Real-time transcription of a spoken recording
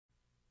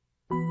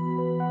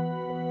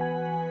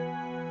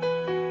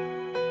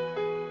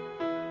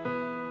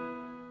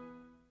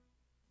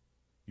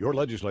Your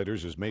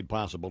Legislators is made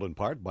possible in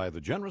part by the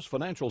generous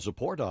financial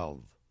support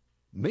of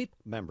MAPE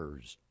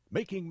members,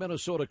 making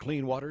Minnesota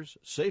clean waters,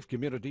 safe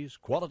communities,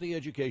 quality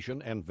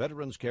education, and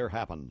veterans care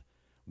happen.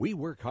 We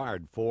work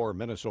hard for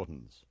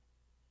Minnesotans.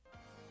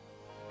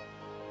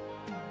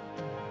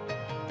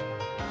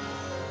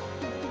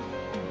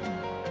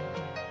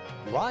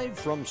 Live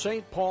from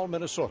St. Paul,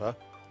 Minnesota,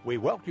 we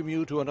welcome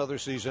you to another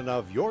season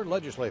of Your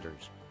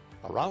Legislators,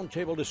 a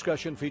roundtable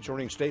discussion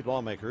featuring state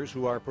lawmakers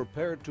who are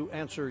prepared to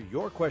answer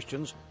your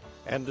questions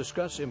and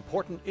discuss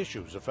important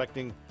issues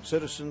affecting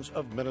citizens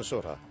of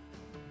Minnesota.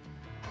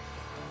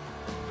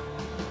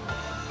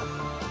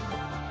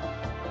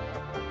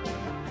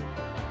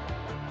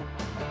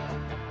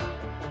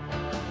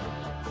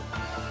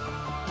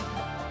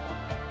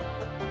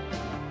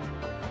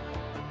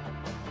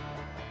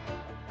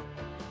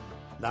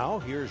 Now,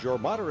 here's your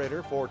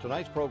moderator for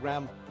tonight's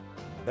program,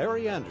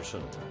 Barry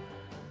Anderson.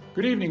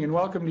 Good evening and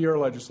welcome to Your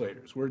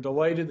Legislators. We're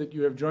delighted that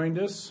you have joined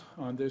us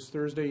on this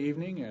Thursday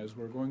evening as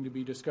we're going to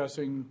be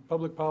discussing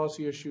public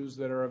policy issues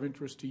that are of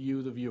interest to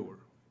you, the viewer.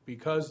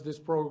 Because this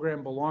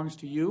program belongs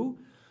to you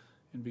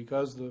and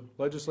because the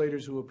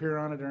legislators who appear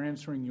on it are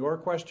answering your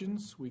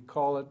questions, we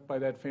call it by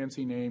that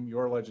fancy name,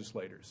 Your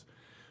Legislators.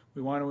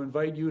 We want to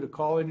invite you to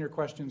call in your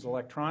questions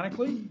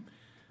electronically.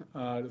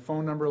 The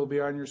phone number will be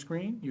on your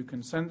screen. You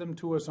can send them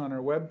to us on our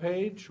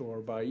webpage or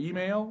by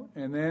email,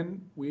 and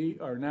then we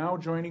are now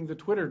joining the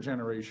Twitter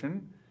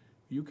generation.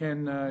 You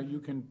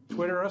can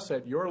Twitter us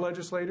at Your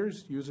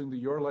Legislators using the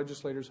Your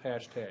Legislators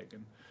hashtag,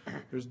 and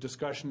there's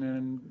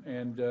discussion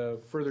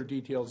and further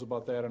details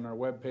about that on our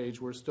webpage.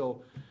 We're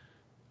still,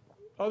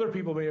 other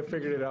people may have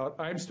figured it out.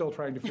 I'm still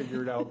trying to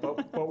figure it out,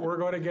 but we're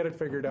going to get it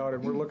figured out,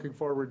 and we're looking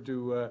forward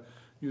to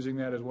using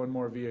that as one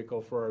more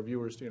vehicle for our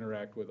viewers to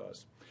interact with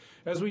us.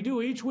 As we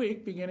do each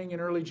week, beginning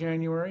in early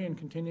January and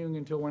continuing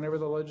until whenever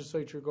the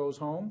legislature goes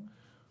home,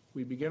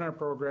 we begin our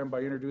program by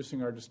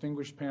introducing our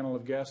distinguished panel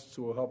of guests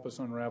who will help us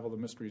unravel the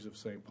mysteries of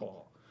St.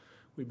 Paul.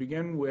 We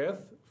begin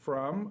with,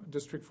 from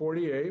District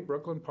 40A,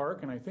 Brooklyn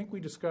Park, and I think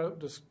we decided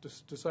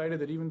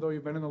that even though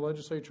you've been in the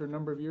legislature a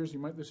number of years,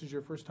 this is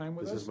your first time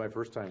with us? This is my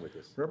first time with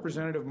this.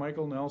 Representative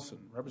Michael Nelson.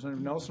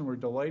 Representative Nelson, we're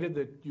delighted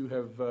that you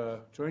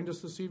have joined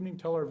us this evening.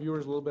 Tell our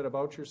viewers a little bit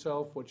about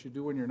yourself, what you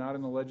do when you're not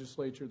in the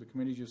legislature, the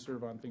committees you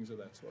serve on, things of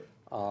that sort.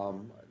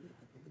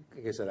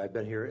 Like I said, I've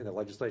been here in the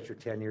legislature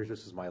 10 years.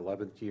 This is my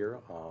 11th year.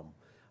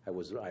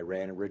 I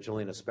ran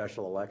originally in a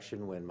special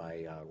election when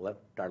my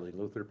Darlene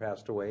Luther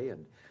passed away,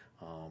 and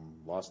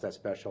lost that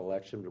special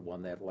election, but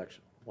won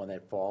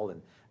that fall,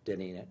 and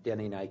Denny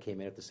and I came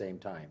in at the same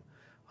time.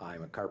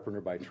 I'm a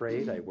carpenter by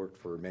trade. I worked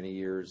for many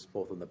years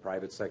both in the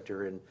private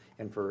sector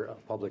and for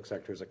public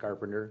sector as a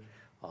carpenter.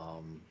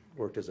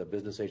 Worked as a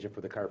business agent for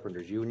the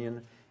Carpenters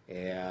Union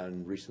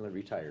and recently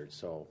retired.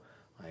 So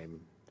I'm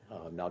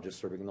now just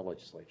serving in the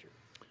legislature.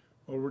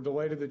 Well, we're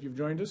delighted that you've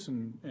joined us,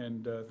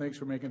 and thanks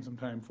for making some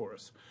time for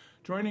us.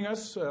 Joining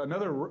us,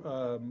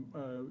 another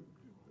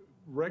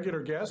regular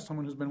guest,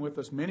 someone who's been with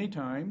us many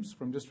times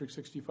from District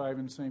 65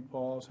 in St.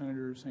 Paul,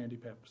 Senator Sandy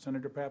Pappas.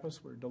 Senator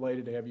Pappas, we're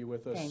delighted to have you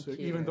with us. Thank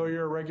you. Even though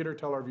you're a regular,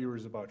 tell our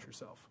viewers about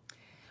yourself.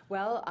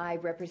 Well, I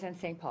represent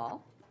St.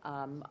 Paul.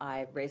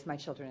 I raised my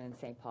children in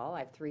St. Paul. I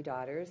have 3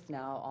 daughters,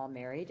 now all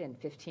married, and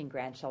 15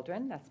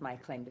 grandchildren. That's my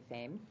claim to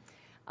fame.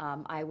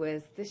 I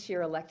was this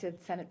year elected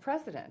Senate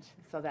President,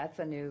 so that's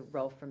a new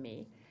role for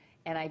me.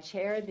 And I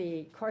chair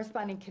the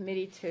corresponding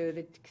committee to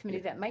the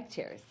committee that Mike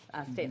chairs,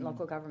 State and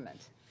Local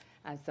Government.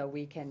 So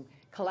we can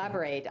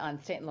collaborate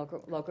on state and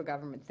local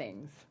government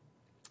things.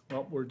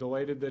 Well, we're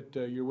delighted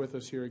that you're with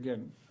us here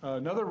again.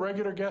 Another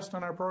regular guest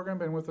on our program,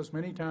 been with us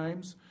many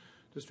times,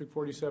 District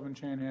 47,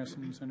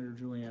 Chanhassen, Senator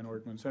Julianne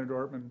Ortman. Senator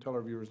Ortman, tell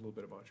our viewers a little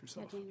bit about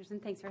yourself. Judge Anderson,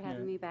 thanks for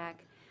having me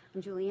back.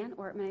 I'm Julianne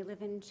Ortman. I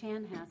live in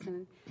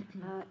Chanhassen.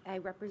 I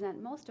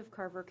represent most of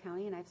Carver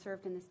County, and I've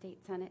served in the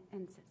State Senate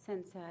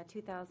since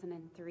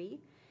 2003.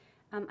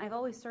 I've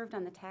always served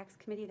on the Tax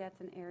Committee.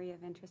 That's an area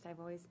of interest I've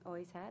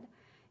always had.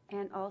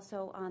 And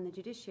also on the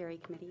Judiciary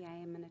Committee. I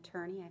am an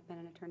attorney. I've been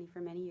an attorney for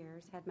many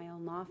years, had my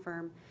own law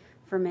firm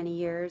for many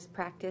years,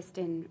 practiced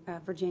in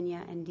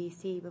Virginia and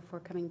D.C.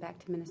 before coming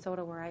back to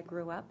Minnesota where I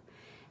grew up.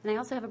 And I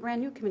also have a brand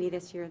new committee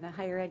this year, the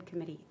Higher Ed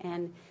Committee.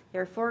 And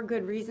there are 4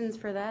 good reasons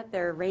for that.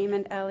 They're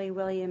Raymond, Ellie,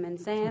 William, and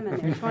Sam,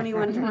 and they're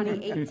 21,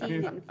 20,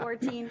 18, and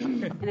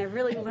 14. And I've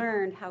really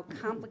learned how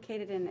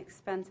complicated and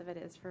expensive it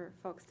is for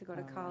folks to go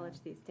to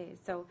college these days.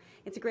 So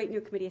it's a great new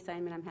committee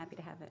assignment. I'm happy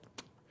to have it.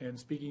 And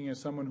speaking as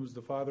someone who's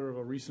the father of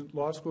a recent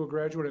law school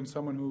graduate and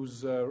someone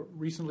who's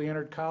recently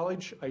entered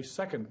college, I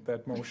second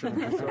that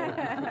motion.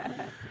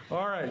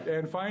 All right,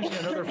 and finally,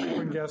 another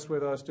frequent guest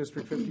with us,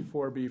 District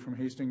 54B from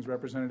Hastings,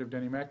 Representative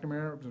Denny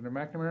McNamara. Representative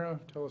McNamara,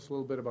 tell us a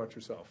little bit about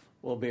yourself.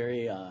 Well,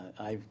 Barry,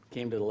 I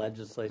came to the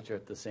legislature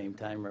at the same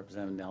time,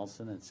 Representative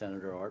Nelson and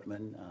Senator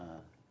Ortman,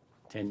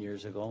 10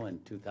 years ago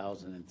in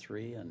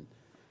 2003, and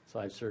so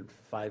I've served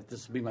 5.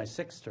 This will be my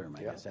 6th term,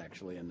 I guess,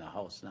 actually, in the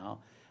House now.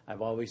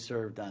 I've always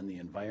served on the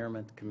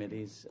environment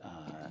committees.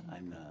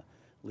 I'm the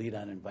lead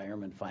on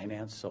environment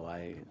finance, so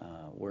I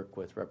work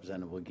with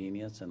Representative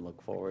Wagenius and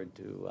look forward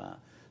to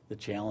the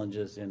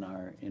challenges in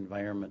our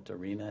environment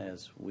arena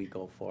as we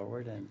go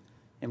forward, and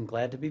I'm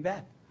glad to be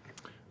back.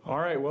 All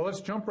right, well, let's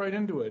jump right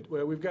into it.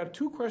 Well, we've got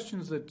two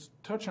questions that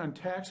touch on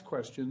tax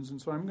questions, and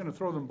so I'm going to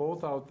throw them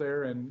both out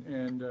there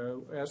and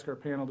ask our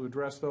panel to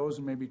address those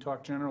and maybe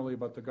talk generally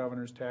about the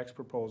governor's tax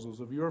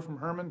proposals. A viewer from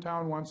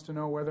Hermantown wants to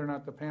know whether or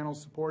not the panel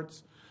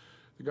supports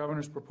the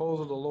governor's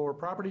proposal to lower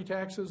property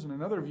taxes, and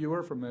another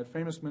viewer from that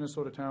famous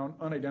Minnesota town,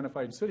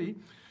 unidentified city,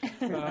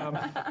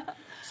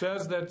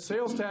 says that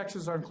sales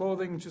taxes on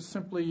clothing just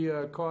simply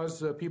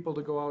cause people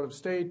to go out of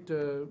state.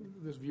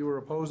 This viewer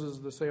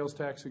opposes the sales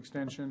tax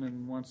extension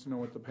and wants to know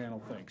what the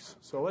panel thinks.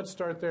 So let's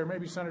start there.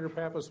 Maybe Senator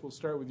Pappas, we'll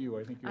start with you.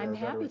 I think you're I'm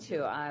happy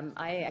to.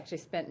 I actually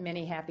spent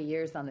many happy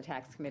years on the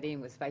tax committee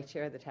and was vice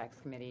chair of the tax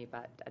committee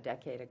about a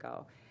decade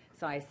ago.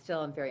 So I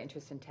still am very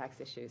interested in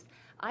tax issues.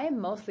 I am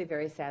mostly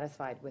very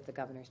satisfied with the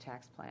governor's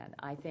tax plan.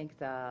 I think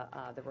the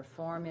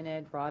reform in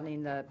it,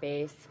 broadening the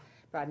base,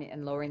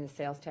 and lowering the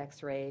sales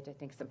tax rate, I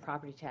think some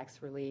property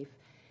tax relief.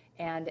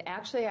 And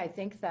actually, I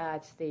think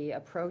that the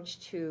approach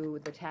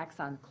to the tax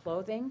on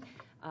clothing,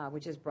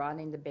 which is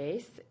broadening the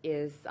base,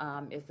 is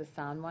the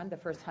sound one. The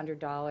first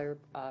 $100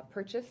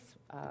 purchase,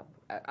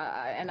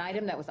 an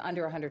item that was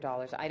under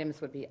 $100,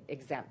 items would be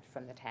exempt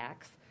from the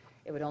tax.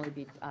 It would only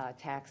be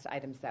taxed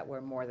items that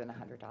were more than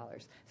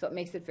 $100. So it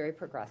makes it very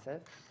progressive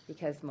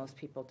because most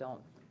people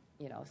don't,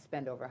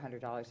 spend over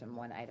 $100 on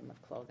one item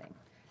of clothing.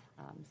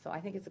 So I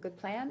think it's a good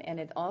plan, and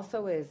it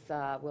also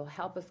will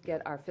help us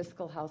get our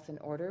fiscal house in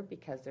order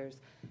because there's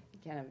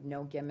kind of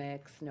no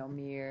gimmicks, no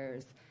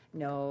mirrors,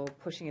 no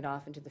pushing it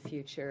off into the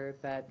future,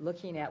 but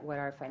looking at what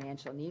our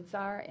financial needs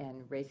are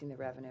and raising the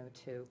revenue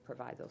to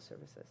provide those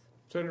services.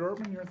 Senator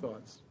Ortman, your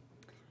thoughts?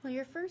 Well,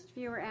 your first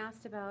viewer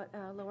asked about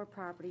lower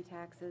property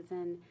taxes,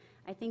 and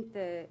I think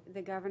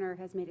the governor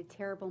has made a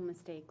terrible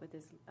mistake with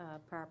his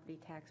property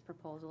tax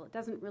proposal. It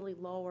doesn't really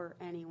lower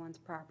anyone's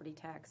property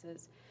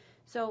taxes.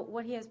 So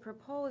what he has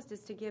proposed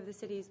is to give the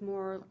cities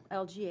more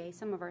LGA,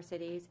 some of our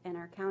cities, and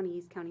our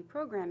counties, county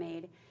program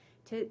aid,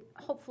 to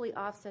hopefully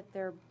offset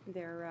their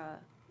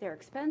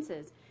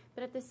expenses.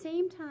 But at the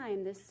same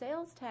time, the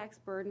sales tax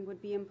burden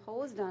would be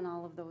imposed on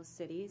all of those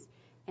cities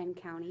and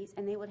counties,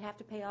 and they would have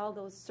to pay all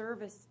those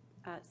service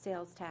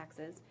sales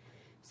taxes.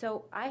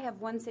 So I have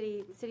one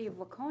city, the city of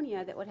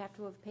Waconia, that would have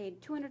to have paid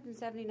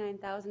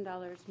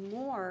 $279,000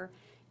 more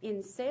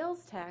in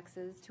sales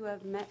taxes to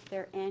have met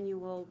their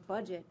annual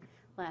budget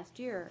last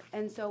year.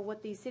 And so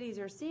what these cities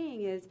are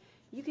seeing is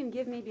you can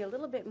give maybe a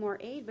little bit more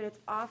aid, but it's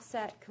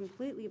offset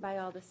completely by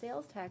all the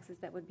sales taxes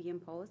that would be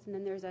imposed. And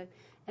then there's an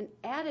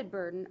added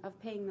burden of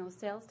paying those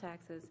sales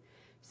taxes.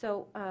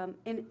 So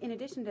in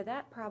addition to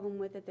that problem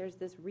with it, there's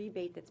this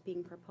rebate that's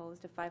being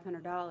proposed of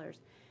 $500.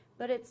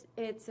 But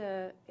it's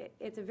a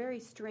very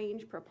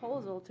strange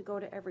proposal to go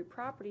to every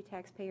property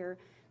taxpayer.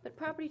 But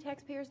property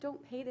taxpayers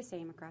don't pay the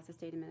same across the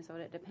state of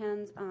Minnesota. It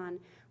depends on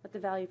what the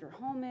value of your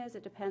home is.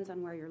 It depends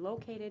on where you're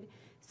located.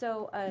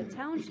 So a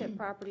township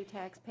property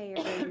taxpayer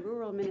in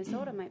rural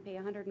Minnesota might pay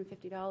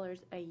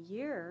 $150 a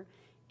year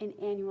in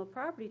annual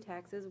property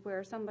taxes,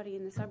 where somebody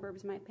in the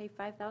suburbs might pay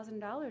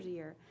 $5,000 a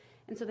year.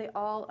 And so they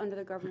all, under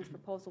the governor's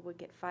proposal, would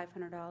get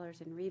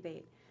 $500 in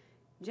rebate.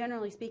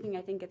 Generally speaking,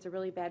 I think it's a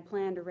really bad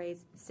plan to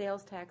raise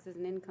sales taxes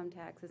and income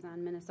taxes on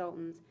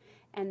Minnesotans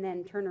and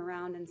then turn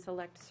around and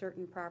select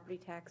certain property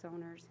tax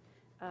owners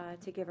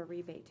to give a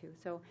rebate to.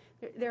 So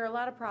there are a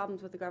lot of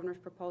problems with the governor's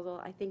proposal.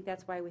 I think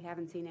that's why we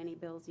haven't seen any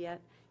bills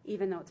yet,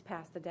 even though it's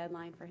past the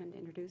deadline for him to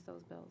introduce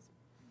those bills.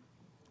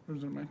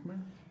 President McNamara?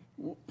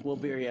 Well,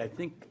 Barry, I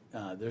think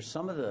there's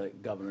some of the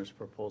governor's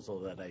proposal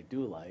that I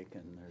do like,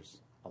 and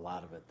there's a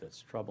lot of it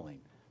that's troubling.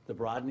 The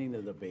broadening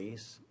of the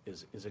base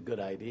is a good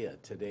idea.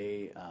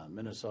 Today,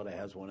 Minnesota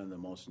has one of the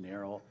most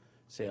narrow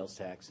sales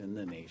tax in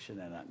the nation,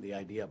 and the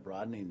idea of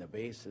broadening the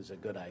base is a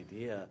good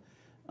idea.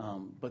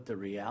 But the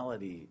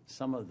reality,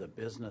 some of the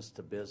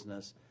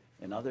business-to-business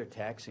and other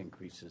tax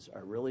increases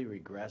are really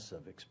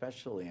regressive,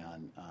 especially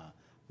on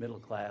middle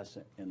class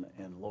and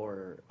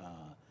lower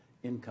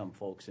income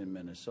folks in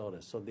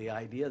Minnesota. So the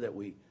idea that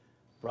we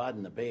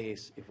broaden the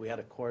base, if we had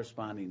a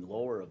corresponding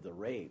lower of the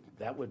rate,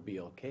 that would be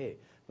okay.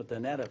 But the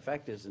net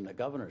effect is in the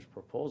governor's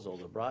proposal,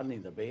 the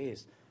broadening the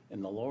base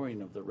and the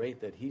lowering of the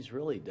rate that he's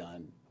really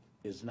done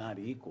is not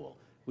equal.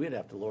 We'd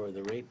have to lower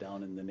the rate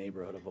down in the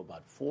neighborhood of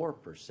about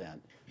 4%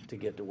 to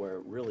get to where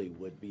it really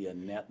would be a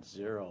net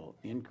zero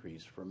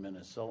increase for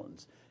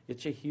Minnesotans.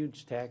 It's a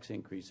huge tax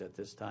increase at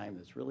this time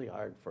that's really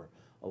hard for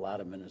a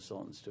lot of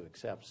Minnesotans to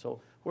accept.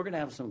 So we're going to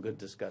have some good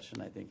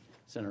discussion. I think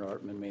Senator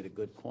Ortman made a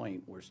good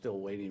point. We're still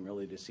waiting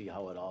really to see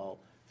how it all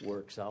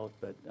works out,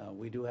 but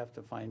we do have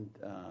to find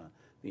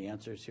the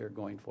answers here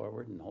going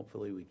forward, and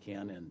hopefully we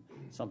can in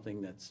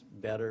something that's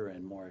better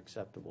and more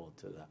acceptable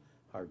to the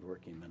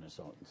hardworking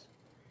Minnesotans.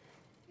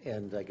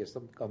 And I guess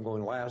I'm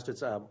going last.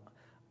 It's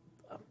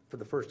for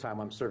the first time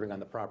I'm serving on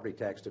the property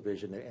tax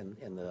division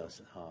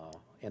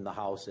in the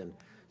House, and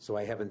so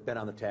I haven't been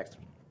on the tax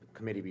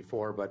committee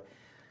before. But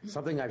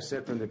something I've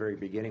said from the very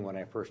beginning when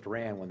I first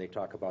ran, when they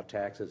talk about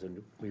taxes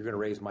and you're going to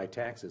raise my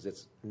taxes,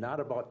 it's not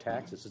about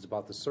taxes. It's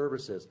about the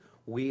services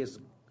we as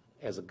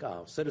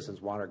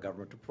citizens, want our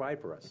government to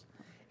provide for us.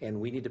 And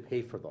we need to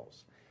pay for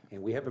those.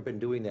 And we haven't been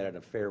doing that in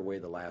a fair way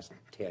the last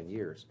 10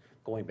 years,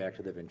 going back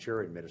to the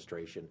Ventura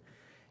administration.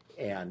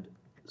 And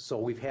so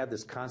we've had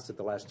this constant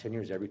the last 10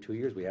 years, every 2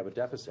 years we have a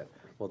deficit.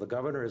 Well, the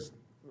governor is,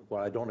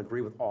 well, I don't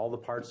agree with all the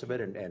parts of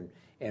it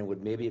and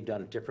would maybe have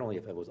done it differently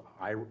if it was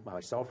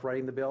myself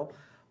writing the bill.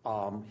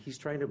 He's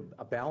trying to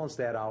balance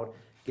that out,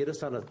 get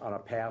us on a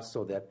path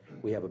so that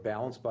we have a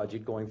balanced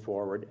budget going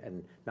forward,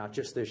 and not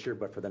just this year,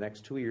 but for the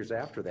next 2 years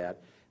after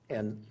that.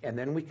 And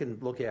then we can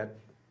look at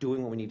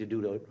doing what we need to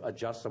do to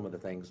adjust some of the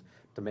things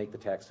to make the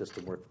tax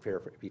system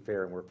be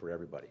fair and work for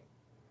everybody.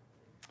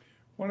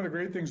 One of the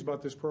great things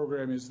about this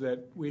program is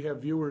that we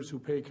have viewers who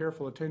pay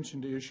careful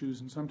attention to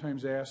issues and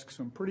sometimes ask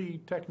some pretty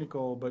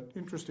technical but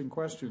interesting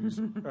questions.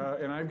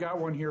 And I've got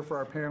one here for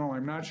our panel.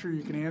 I'm not sure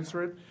you can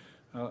answer it.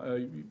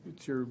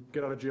 It's your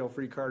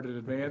get-out-of-jail-free card in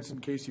advance in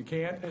case you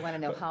can't. They want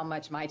to know how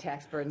much my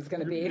tax burden is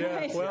going to be. Yeah,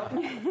 Right? well,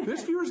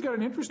 this viewer's got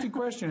an interesting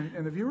question,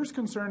 and the viewer's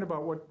concerned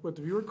about what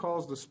the viewer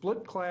calls the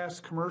split-class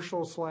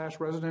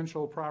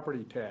commercial/residential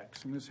property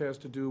tax. And this has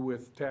to do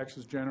with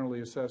taxes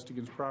generally assessed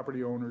against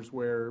property owners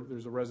where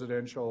there's a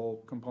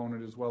residential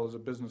component as well as a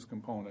business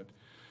component.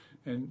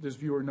 And this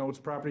viewer notes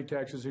property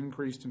taxes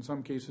increased in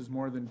some cases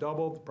more than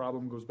doubled. The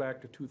problem goes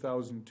back to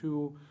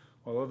 2002.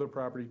 While other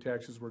property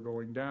taxes were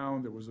going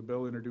down, there was a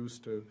bill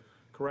introduced to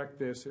correct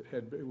this.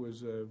 It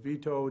was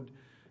vetoed,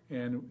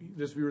 and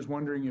this viewer is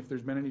wondering if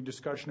there's been any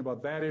discussion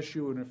about that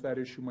issue and if that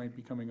issue might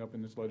be coming up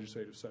in this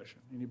legislative session.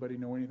 Anybody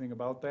know anything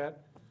about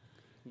that?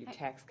 You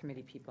tax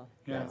committee people.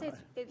 Yeah.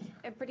 It's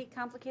a pretty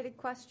complicated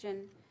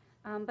question,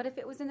 but if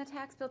it was in the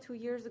tax bill 2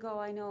 years ago,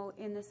 I know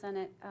in the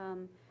Senate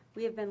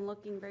we have been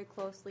looking very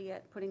closely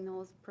at putting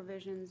those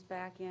provisions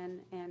back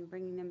in and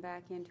bringing them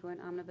back into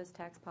an omnibus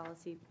tax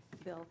policy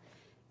bill.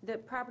 The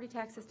property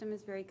tax system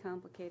is very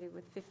complicated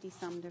with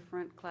 50-some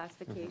different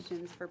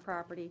classifications for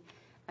property.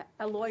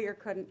 A lawyer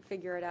couldn't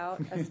figure it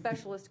out. A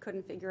specialist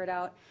couldn't figure it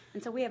out.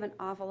 And so we have an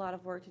awful lot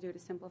of work to do to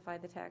simplify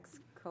the tax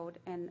code,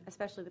 and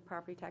especially the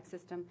property tax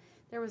system.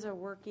 There was a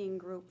working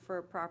group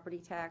for property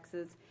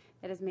taxes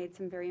that has made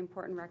some very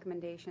important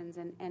recommendations,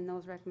 and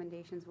those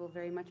recommendations will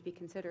very much be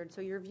considered. So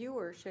your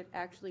viewers should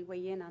actually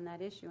weigh in on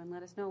that issue and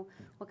let us know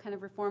what kind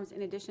of reforms,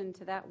 in addition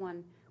to that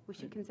one, we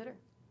should consider.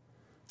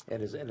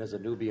 And as a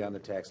newbie on the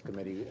tax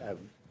committee,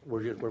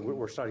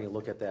 we're starting to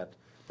look at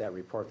that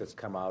report that's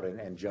come out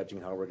and judging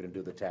how we're going to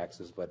do the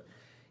taxes. But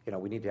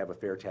we need to have a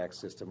fair tax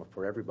system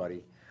for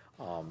everybody.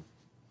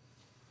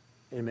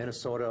 In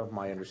Minnesota,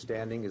 my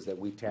understanding is that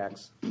we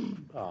tax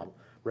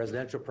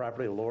residential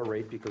property at a lower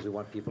rate because we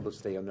want people to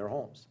stay in their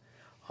homes.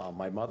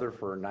 My mother,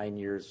 for 9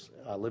 years,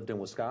 lived in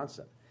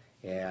Wisconsin.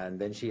 And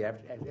then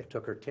it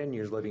took her 10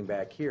 years living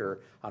back here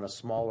on a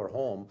smaller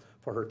home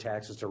for her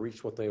taxes to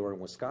reach what they were in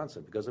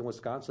Wisconsin. Because in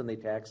Wisconsin, they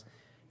tax,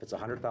 if it's a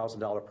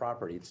 $100,000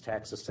 property, it's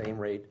taxed the same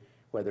rate,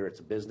 whether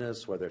it's a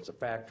business, whether it's a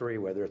factory,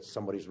 whether it's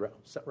somebody's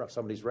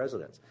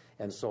residence.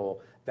 And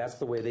so that's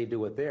the way they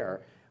do it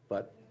there.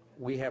 But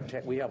we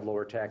have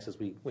lower taxes.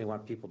 We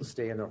want people to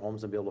stay in their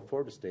homes and be able to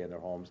afford to stay in their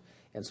homes.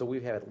 And so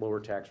we've had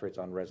lower tax rates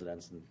on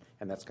residents,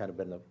 and that's kind of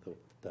been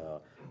the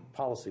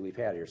policy we've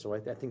had here. So I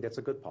think that's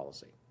a good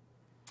policy.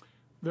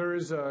 There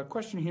is a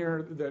question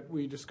here that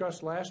we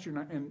discussed last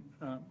year, and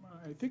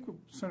I think,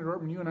 Senator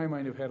Ortman, you and I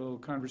might have had a little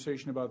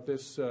conversation about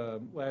this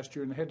last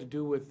year, and it had to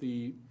do with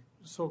the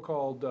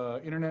so-called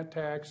internet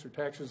tax or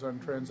taxes on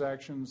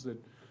transactions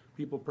that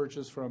people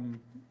purchase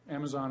from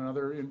Amazon and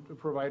other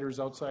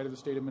providers outside of the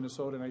state of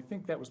Minnesota, and I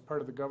think that was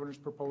part of the governor's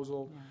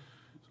proposal. Yeah.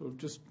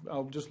 So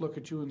I'll just look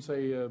at you and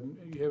say,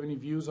 you have any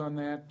views on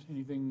that?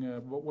 Anything,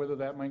 whether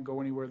that might go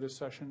anywhere this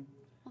session?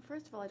 Well,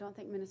 first of all, I don't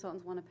think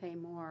Minnesotans want to pay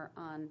more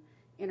on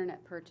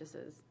internet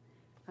purchases.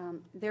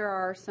 There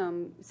are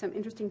some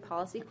interesting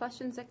policy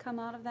questions that come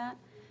out of that,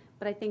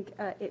 but I think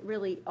it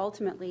really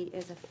ultimately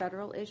is a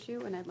federal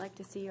issue, and I'd like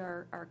to see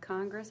our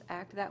Congress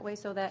act that way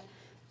so that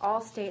all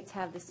states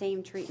have the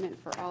same treatment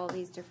for all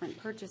these different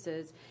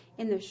purchases.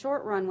 In the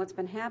short run, what's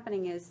been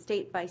happening is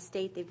state by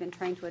state they've been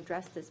trying to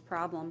address this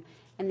problem,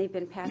 and they've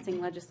been passing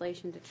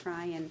legislation to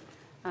try and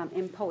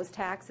impose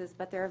taxes,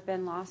 but there have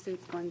been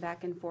lawsuits going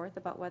back and forth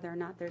about whether or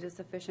not there's a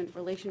sufficient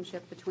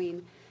relationship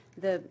between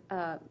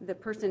the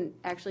person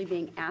actually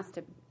being asked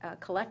to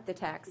collect the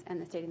tax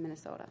and the state of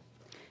Minnesota.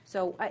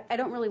 So I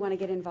don't really want to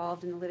get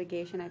involved in the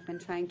litigation. I've been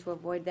trying to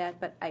avoid that,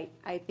 but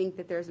I think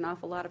that there's an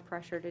awful lot of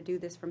pressure to do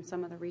this from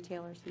some of the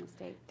retailers in the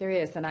state. There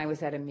is, and I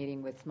was at a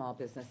meeting with small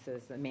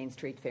businesses, the Main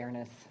Street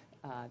Fairness,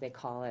 they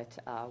call it,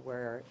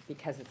 where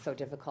because it's so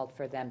difficult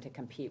for them to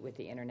compete with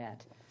the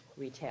internet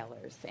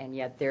retailers, and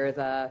yet they're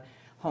the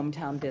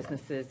hometown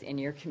businesses in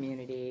your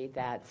community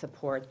that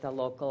support the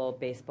local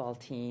baseball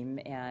team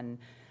and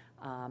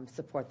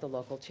support the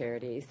local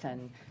charities,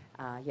 and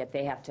yet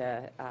they have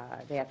to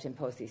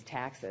impose these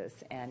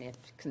taxes. And if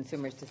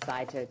consumers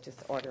decide to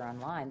just order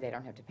online, they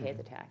don't have to pay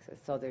the taxes.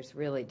 So there's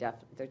really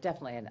there's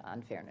definitely an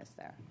unfairness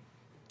there.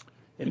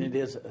 And it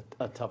is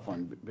a tough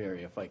one,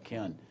 Barry, if I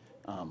can.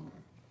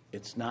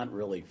 it's not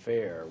really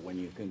fair when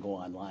you can go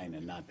online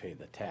and not pay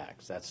the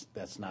tax.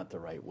 That's not the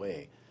right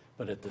way.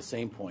 But at the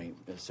same point,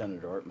 as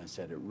Senator Ortman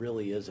said, it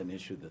really is an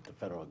issue that the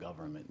federal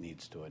government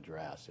needs to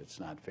address. It's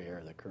not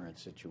fair, the current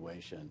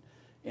situation.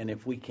 And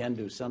if we can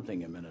do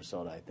something in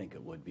Minnesota, I think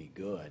it would be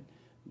good.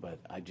 But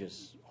I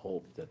just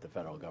hope that the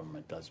federal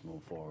government does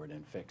move forward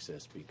and fix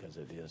this, because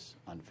it is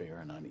unfair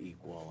and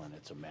unequal, and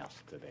it's a mess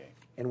today.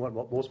 And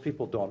what most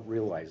people don't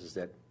realize is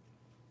that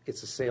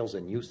it's a sales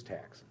and use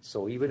tax.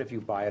 So even if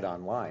you buy it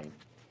online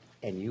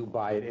and you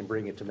buy it and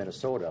bring it to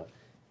Minnesota,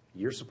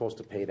 you're supposed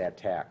to pay that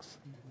tax.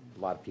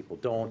 A lot of people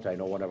don't. I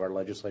know one of our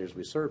legislators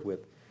we served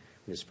with,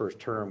 in his first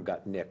term,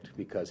 got nicked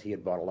because he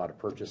had bought a lot of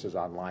purchases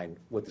online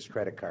with his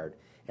credit card,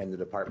 and the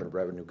Department of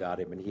Revenue got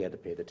him, and he had to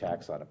pay the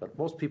tax on it. But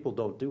most people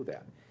don't do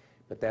that.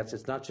 But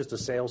it's not just a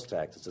sales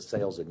tax, it's a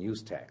sales and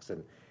use tax.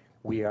 And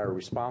we are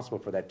responsible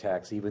for that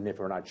tax even if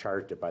we're not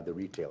charged it by the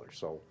retailer.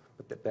 So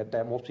but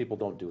that most people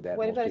don't do that.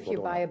 What Most about if people you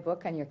don't buy know. a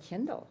book on your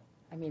Kindle?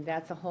 I mean,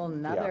 that's a whole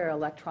nother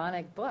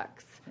electronic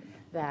books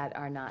that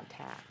are not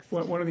taxed.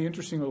 One of the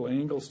interesting little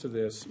angles to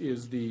this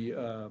is the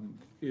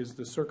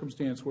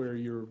circumstance where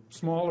your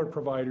smaller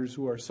providers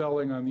who are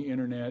selling on the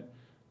internet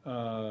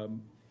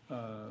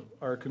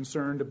are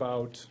concerned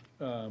about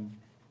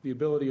the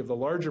ability of the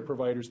larger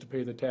providers to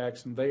pay the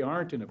tax, and they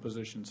aren't in a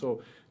position.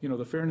 So,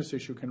 the fairness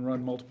issue can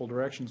run multiple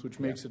directions, which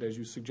makes it, as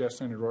you suggest,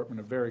 Senator Ortman,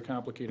 a very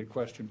complicated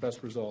question,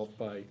 best resolved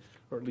by,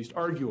 or at least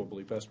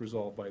arguably best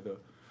resolved by the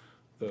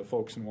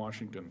folks in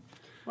Washington.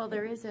 Well,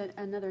 there is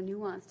another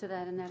nuance to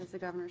that, and that is the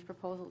governor's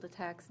proposal to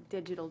tax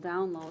digital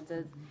downloads.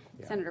 As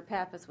Senator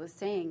Pappas was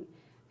saying,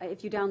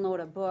 if you download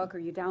a book or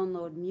you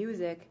download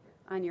music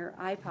on your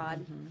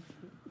iPod,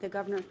 the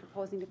governor is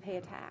proposing to pay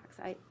a tax.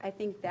 I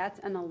think that's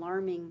an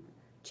alarming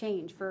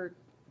change for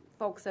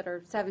folks that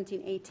are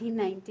 17, 18,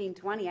 19,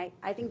 20.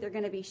 I think they're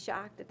going to be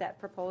shocked at that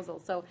proposal.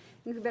 So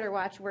we better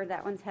watch where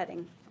that one's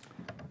heading.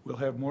 We'll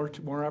have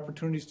more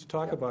opportunities to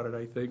talk about it,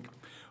 I think.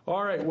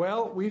 All right,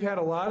 well, we've had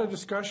a lot of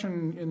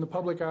discussion in the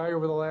public eye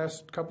over the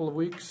last couple of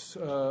weeks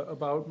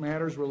about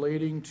matters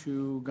relating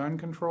to gun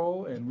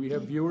control, and we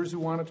have viewers who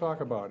want to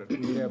talk about it.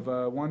 We have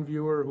one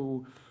viewer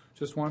who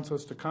just wants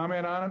us to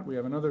comment on it. We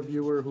have another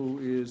viewer who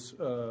is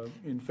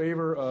in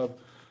favor of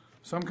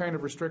some kind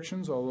of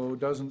restrictions, although it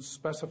doesn't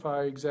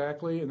specify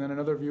exactly, and then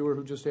another viewer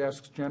who just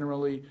asks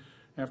generally,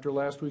 after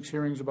last week's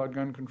hearings about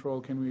gun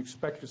control, can we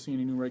expect to see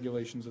any new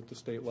regulations at the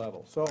state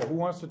level? So who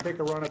wants to take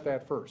a run at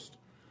that first?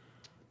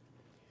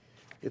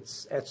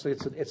 It's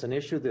an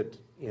issue that,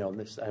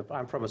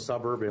 I'm from a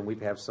suburb, and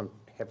we've have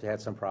had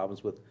some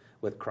problems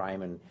with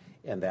crime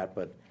and that,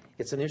 but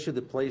it's an issue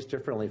that plays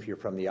differently if you're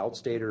from the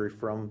outstate or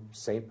from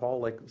St. Paul,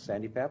 like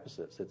Sandy Pappas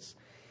is. It's,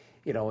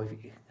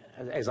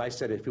 as I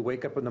said, if you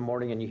wake up in the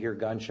morning and you hear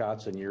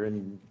gunshots and you're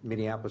in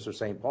Minneapolis or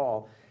St.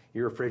 Paul,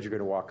 you're afraid you're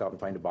going to walk out and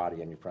find a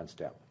body on your front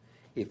step.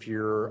 If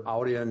you're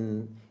out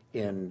in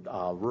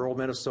rural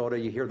Minnesota,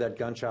 you hear that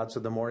gunshots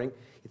in the morning,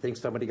 you think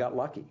somebody got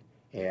lucky,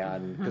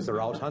 and because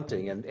they're out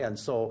hunting, and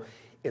so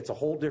it's a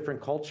whole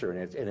different culture,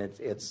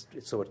 and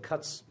so it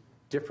cuts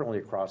differently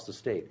across the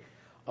state.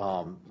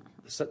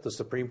 The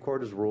Supreme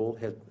Court has ruled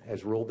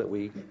that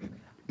we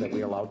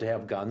are allowed to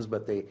have guns,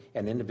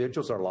 and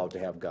individuals are allowed to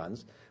have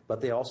guns,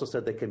 but they also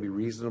said there can be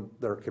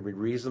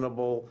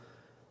reasonable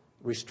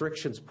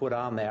restrictions put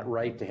on that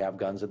right to have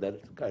guns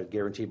that are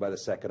guaranteed by the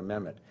Second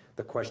Amendment.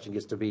 The question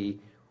gets to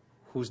be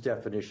whose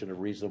definition of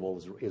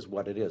reasonable is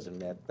what it is,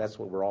 and that's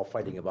what we're all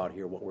fighting about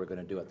here, what we're going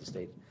to do at the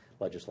state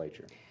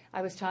legislature.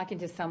 I was talking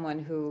to someone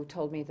who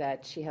told me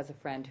that she has a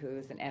friend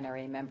who's an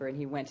NRA member, and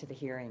he went to the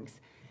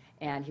hearings.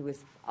 And he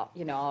was,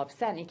 all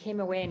upset. And he came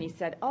away and he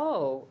said,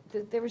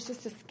 there was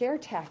just a scare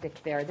tactic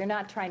there. They're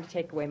not trying to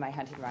take away my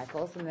hunting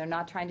rifles, and they're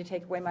not trying to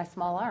take away my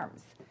small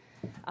arms.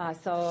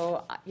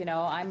 So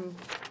I'm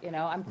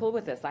cool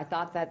with this. I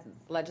thought that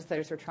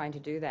legislators were trying to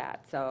do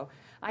that. So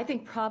I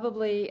think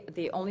probably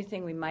the only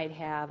thing we might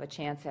have a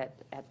chance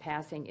at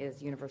passing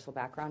is universal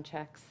background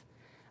checks.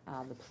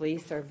 The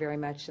police are very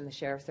much, and the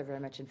sheriffs are very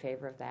much in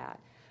favor of that.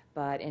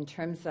 But in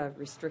terms of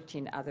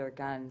restricting other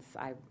guns,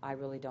 I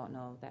really don't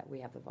know that we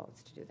have the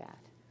votes to do that.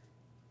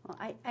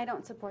 Well, I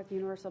don't support the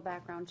universal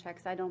background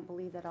checks. I don't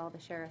believe that all the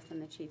sheriffs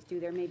and the chiefs do.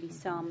 There may be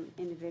some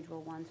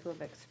individual ones who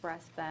have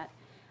expressed that.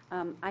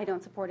 I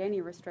don't support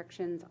any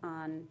restrictions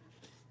on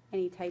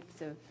any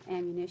types of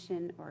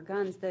ammunition or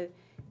guns.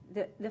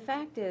 The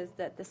fact is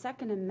that the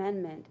Second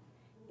Amendment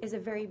is a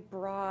very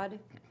broad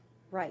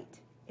right.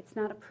 It's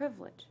not a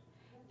privilege.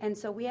 And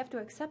so we have to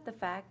accept the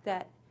fact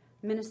that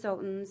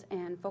Minnesotans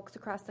and folks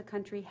across the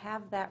country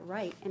have that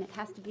right, and it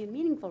has to be a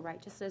meaningful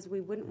right, just as we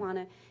wouldn't want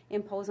to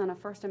impose on a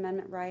First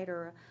Amendment right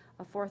or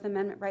a Fourth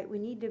Amendment right. We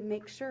need to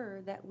make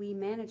sure that we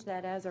manage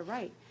that as a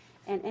right,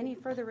 and any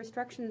further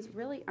restrictions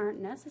really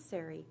aren't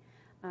necessary.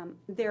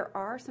 There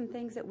are some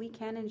things that we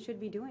can and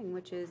should be doing,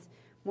 which is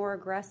more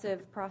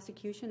aggressive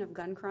prosecution of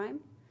gun crime.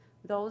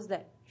 Those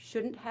that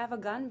shouldn't have a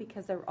gun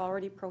because they're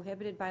already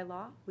prohibited by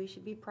law, we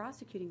should be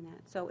prosecuting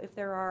that. So if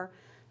there are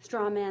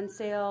straw man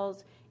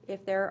sales,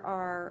 if there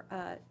are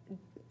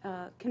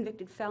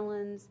convicted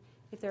felons,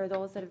 if there are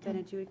those that have been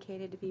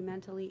adjudicated to be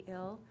mentally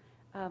ill,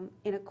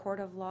 in a court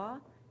of law,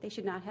 they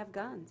should not have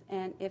guns.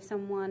 And if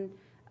someone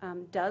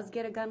does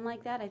get a gun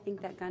like that, I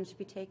think that gun should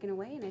be taken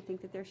away, and I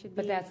think that there should be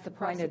But that's the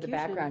point of the prosecution.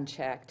 background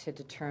check, to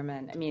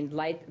determine, I mean,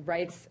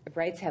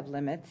 rights have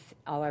limits.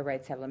 All our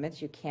rights have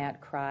limits. You can't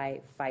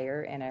cry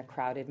fire in a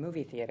crowded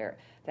movie theater.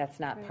 That's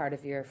not Right. part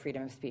of your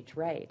freedom of speech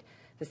right.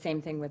 The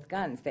same thing with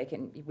guns.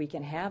 We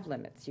can have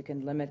limits. You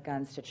can limit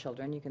guns to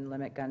children. You can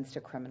limit guns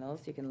to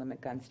criminals. You can limit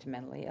guns to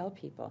mentally ill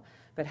people.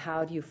 But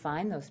how do you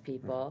find those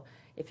people?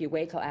 If you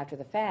wait till after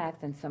the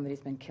fact, then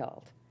somebody's been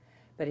killed.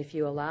 But if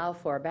you allow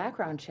for a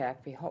background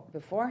check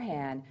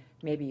beforehand,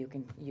 maybe you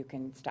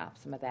can stop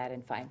some of that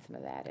and find some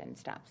of that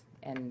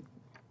and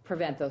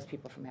prevent those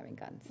people from having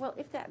guns. Well,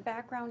 if that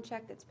background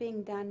check that's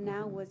being done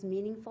now was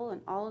meaningful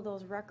and all of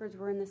those records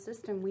were in the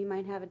system, we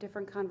might have a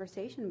different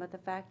conversation. But the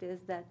fact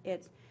is that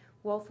it's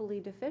woefully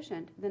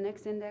deficient. The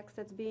NICS index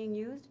that's being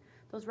used,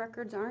 those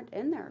records aren't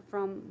in there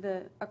from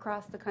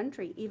across the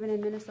country. Even in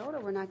Minnesota,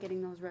 we're not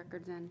getting those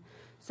records in.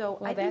 So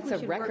Well, I think that's we a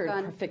should work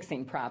on.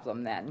 record-fixing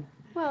problem then.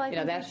 Well, I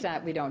think we that's should-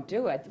 not, we don't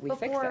do it, we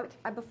fix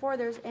it. Before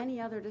there's any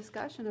other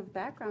discussion of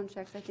background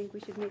checks, I think we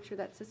should make sure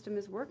that system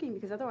is working,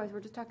 because otherwise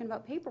we're just talking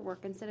about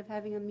paperwork instead of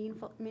having a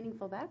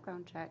meaningful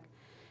background check.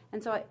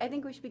 And so I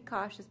think we should be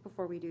cautious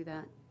before we do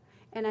that.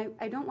 And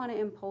I don't want to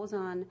impose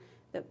on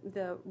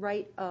the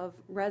right of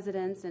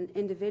residents and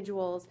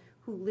individuals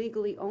who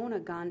legally own a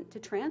gun to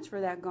transfer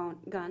that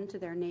gun to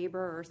their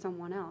neighbor or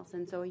someone else.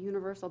 And so a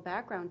universal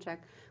background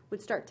check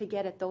would start to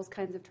get at those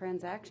kinds of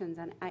transactions,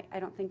 and I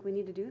don't think we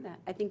need to do that.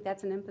 I think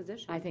that's an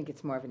imposition. I think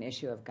it's more of an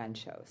issue of gun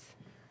shows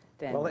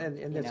than, Well,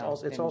 and it's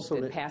also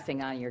than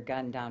passing on your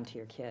gun down to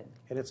your kid.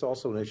 And it's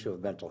also an issue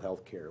of mental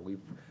health care.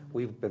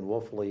 We've been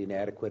woefully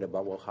inadequate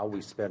about how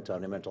we spent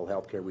on mental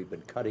health care. We've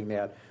been cutting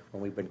that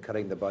when we've been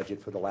cutting the budget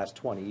for the last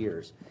 20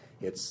 years.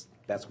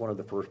 That's one of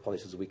the first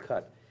places we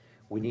cut.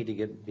 We need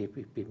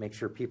to make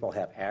sure people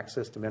have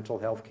access to mental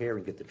health care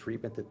and get the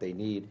treatment that they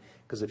need.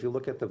 Because if you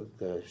look at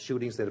the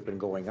shootings that have been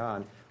going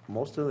on,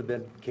 most of them have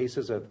been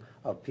cases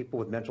of people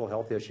with mental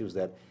health issues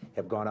that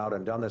have gone out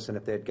and done this. And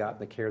if they had gotten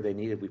the care they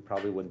needed, we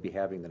probably wouldn't be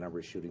having the number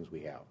of shootings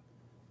we have.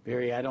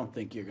 Barry, I don't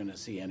think you're going to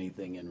see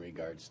anything in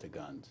regards to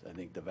guns. I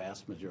think the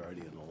vast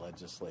majority of the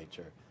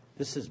legislature,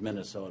 this is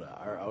Minnesota,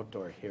 our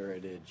outdoor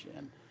heritage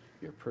and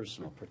your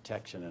personal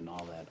protection and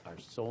all that are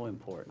so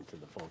important to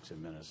the folks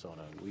in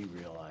Minnesota. We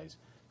realize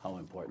how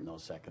important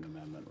those Second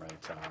Amendment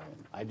rights are.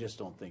 And I just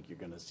don't think you're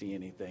going to see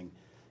anything.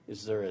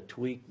 Is there a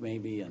tweak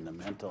maybe in the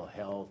mental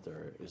health,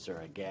 or is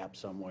there a gap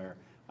somewhere?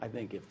 I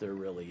think if there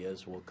really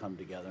is, we'll come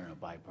together in a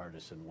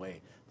bipartisan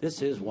way.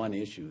 This is one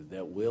issue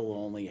that will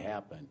only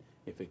happen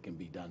if it can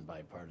be done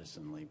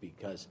bipartisanly,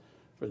 because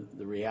for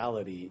the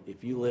reality,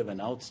 if you live in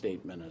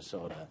outstate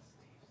Minnesota,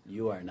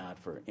 you are not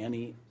for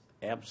any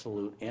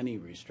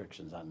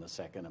restrictions on the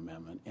Second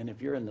Amendment. And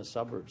if you're in the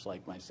suburbs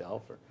like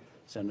myself or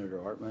Senator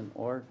Ortman,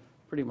 or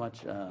pretty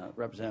much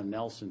Representative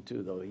Nelson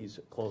too, though he's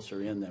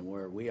closer in than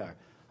where we are.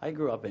 I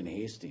grew up in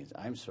Hastings.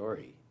 I'm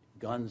sorry.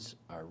 Guns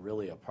are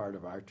really a part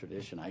of our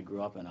tradition. I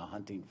grew up in a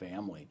hunting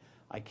family.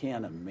 I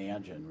can't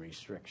imagine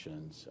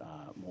restrictions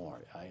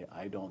more.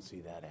 I don't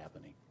see that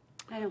happening.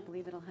 I don't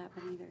believe it'll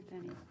happen either,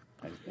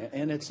 Denny.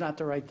 And it's not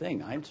the right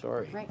thing. I'm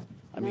sorry. Right.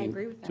 I And I mean,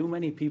 agree with that. too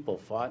many people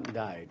fought and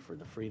died for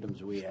the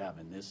freedoms we have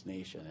in this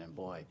nation. And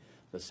boy,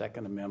 the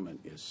Second Amendment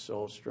is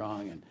so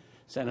strong. And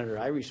Senator,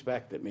 I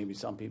respect that maybe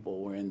some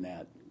people were in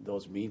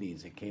those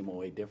meetings and came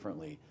away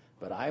differently.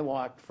 But I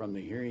walked from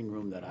the hearing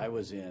room that I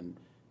was in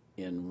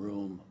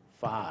room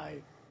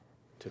 5,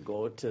 to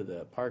go to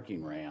the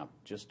parking ramp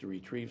just to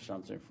retrieve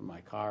something from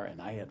my car.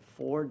 And I had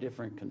 4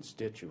 different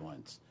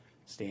constituents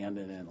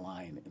standing in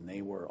line, and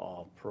they were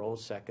all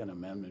pro-Second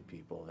Amendment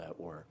people that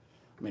were.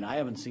 I mean, I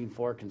haven't seen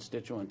 4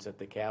 constituents at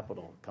the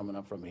Capitol coming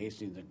up from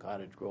Hastings and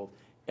Cottage Grove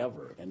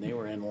ever, and they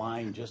were in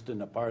line just in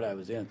the part I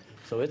was in.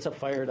 So it's a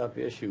fired-up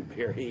issue,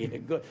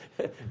 Barry. Good,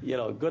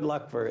 good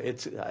luck for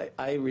it.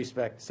 I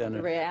respect Senator.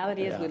 The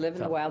reality is we live in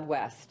the tough. Wild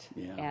West,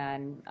 Yeah.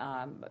 and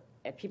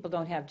people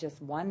don't have just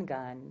one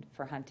gun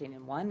for hunting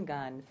and one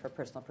gun for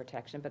personal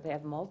protection, but they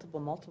have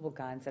multiple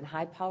guns and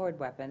high-powered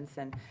weapons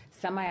and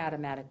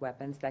semi-automatic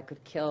weapons that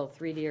could kill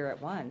 3 deer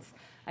at once.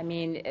 I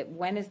mean,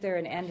 when is there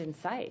an end in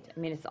sight? I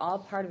mean, it's all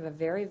part of a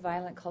very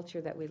violent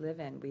culture that we live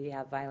in. We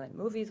have violent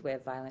movies, we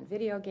have violent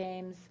video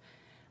games.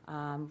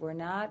 We're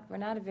not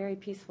a very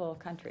peaceful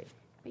country.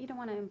 But you don't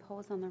want to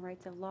impose on the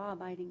rights of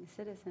law-abiding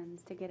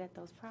citizens to get at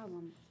those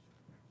problems.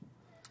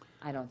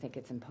 I don't think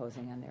it's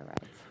imposing on their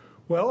rights.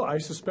 Well, I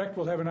suspect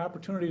we'll have an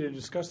opportunity to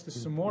discuss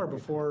this some more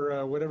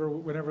before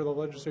whenever the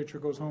legislature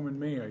goes home in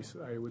May,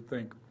 I would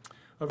think.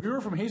 A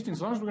viewer from Hastings,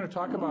 as long as we're going to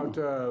talk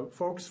about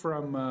folks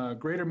from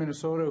greater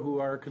Minnesota who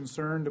are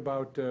concerned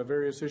about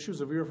various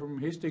issues, a viewer from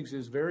Hastings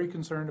is very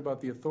concerned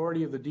about the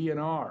authority of the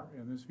DNR.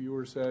 And this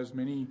viewer says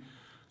many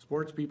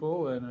sports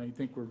people, and I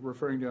think we're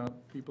referring to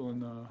people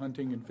in the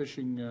hunting and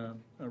fishing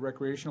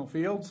recreational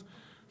fields,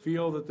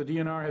 feel that the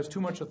DNR has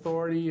too much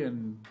authority,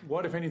 and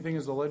what, if anything,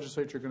 is the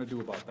legislature going to do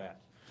about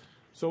that?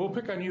 So we'll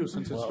pick on you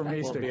since it's from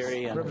Hastings.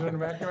 Barry, Representative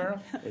McNamara?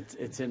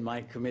 It's in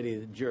my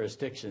committee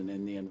jurisdiction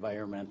in the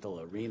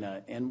environmental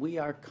arena, and we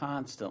are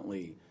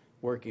constantly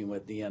working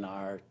with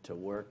DNR to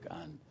work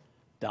on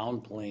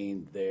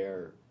downplaying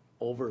their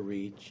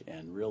overreach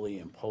and really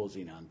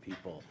imposing on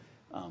people.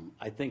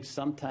 I think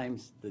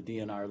sometimes the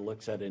DNR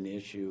looks at an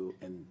issue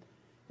and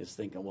is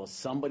thinking, well,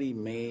 somebody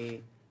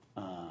may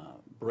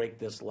break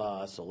this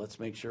law, so let's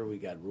make sure we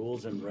got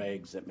rules and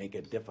regs that make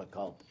it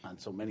difficult on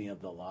so many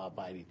of the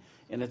law-abiding.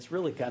 And it's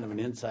really kind of an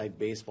inside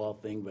baseball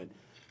thing, but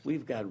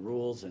we've got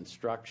rules and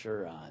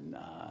structure on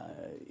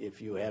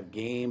if you have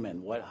game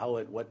and what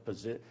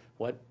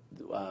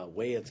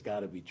way it's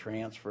got to be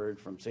transferred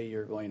from, say,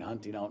 you're going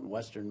hunting out in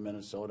western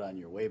Minnesota on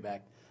your way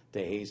back to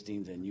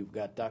Hastings, and you've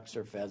got ducks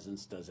or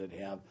pheasants. Does it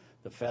have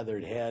the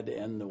feathered head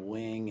and the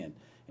wing?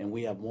 And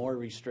we have more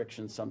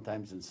restrictions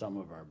sometimes in some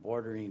of our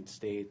bordering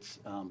states.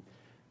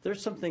 There's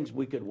some things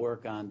we could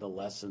work on to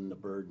lessen the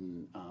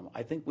burden.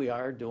 I think we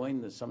are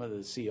doing, some of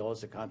the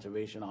COs, the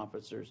conservation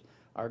officers,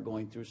 are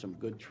going through some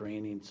good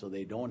training so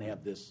they don't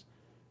have this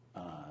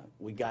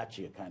we got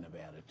you kind of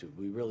attitude.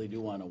 We really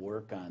do want to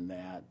work on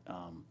that.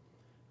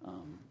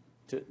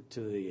 To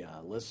the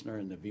listener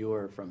and the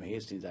viewer from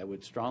Hastings, I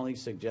would strongly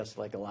suggest,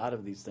 like a lot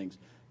of these things,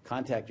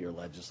 contact your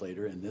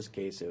legislator. In this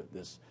case, if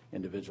this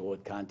individual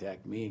would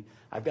contact me.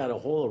 I've got a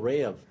whole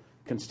array of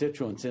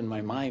constituents in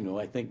my mind who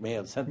I think may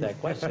have sent that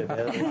question.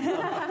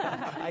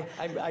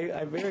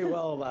 I very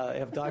well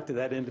have talked to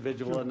that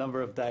individual a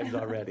number of times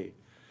already.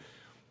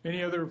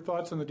 Any other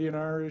thoughts on the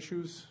DNR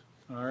issues?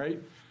 All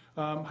right.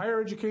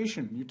 Higher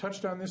education. You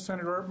touched on this,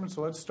 Senator Ortman,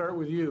 so let's start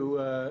with you.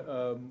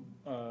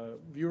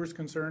 Viewers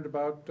concerned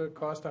about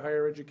cost of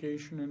higher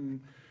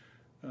education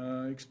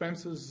and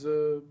expenses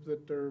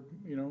that are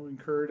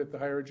incurred at the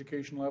higher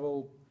education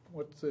level.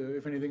 What,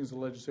 if anything, is the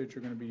legislature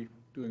going to be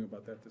doing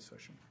about that this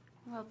session?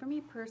 Well, for me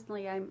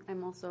personally,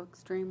 I'm also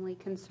extremely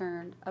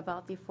concerned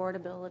about the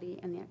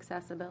affordability and the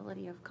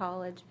accessibility of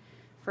college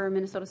for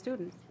Minnesota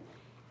students.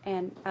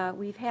 And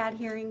we've had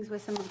hearings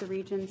with some of the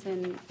regents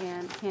and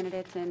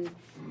candidates and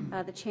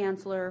the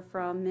chancellor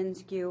from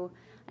MnSCU.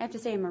 I have to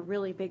say I'm a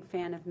really big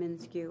fan of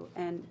MnSCU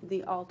and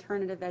the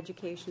alternative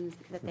educations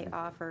that they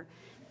offer.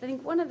 I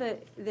think one of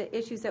the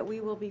issues that we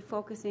will be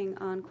focusing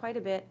on quite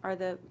a bit are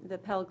the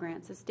Pell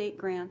Grants, the state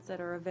grants that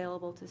are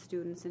available to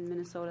students in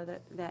Minnesota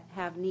that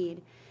have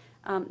need.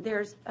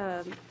 There's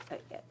a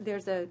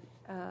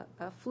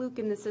fluke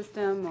in the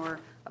system or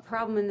a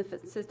problem in the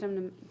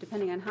system,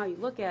 depending on how you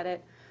look at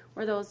it,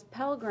 where those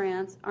Pell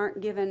Grants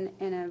aren't given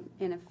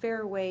in a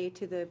fair way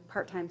to the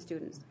part-time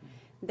students.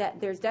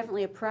 That there's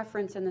definitely a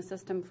preference in the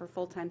system for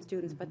full-time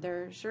students, but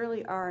there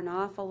surely are an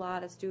awful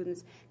lot of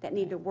students that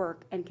need to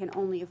work and can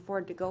only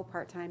afford to go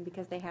part-time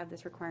because they have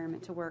this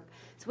requirement to work.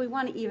 So we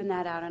want to even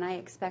that out, and I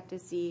expect to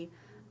see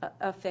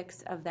a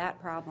fix of that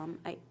problem.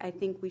 I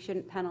think we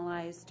shouldn't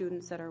penalize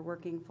students that are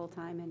working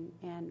full-time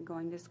and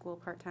going to school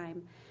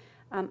part-time.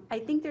 I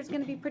think there's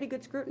going to be pretty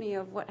good scrutiny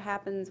of what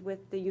happens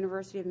with the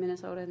University of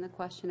Minnesota and the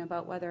question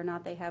about whether or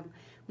not they have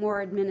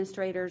more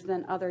administrators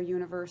than other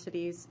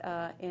universities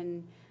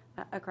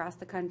across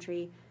the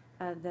country.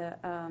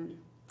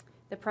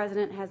 The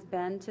president has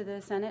been to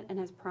the Senate and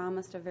has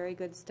promised a very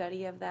good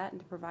study of that and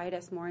to provide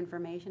us more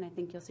information. I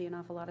think you'll see an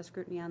awful lot of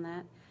scrutiny on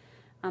that.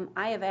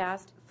 I have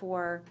asked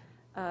for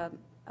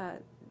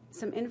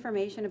some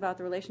information about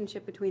the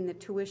relationship between the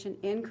tuition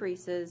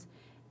increases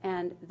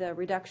and the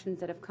reductions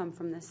that have come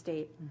from the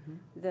state.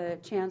 The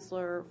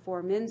chancellor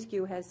for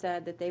MnSCU has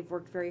said that they've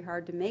worked very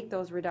hard to make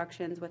those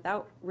reductions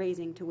without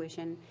raising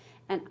tuition,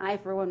 and I,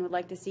 for one, would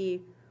like to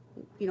see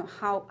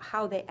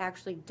how they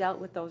actually dealt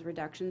with those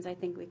reductions. I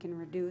think we can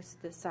reduce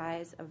the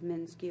size of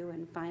MnSCU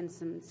and find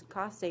some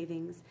cost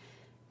savings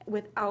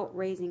without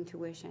raising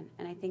tuition,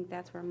 and I think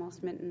that's where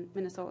most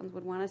Minnesotans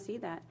would want to see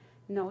that,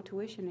 no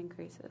tuition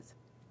increases.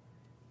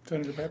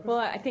 Senator Pappas? Well,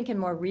 I think in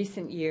more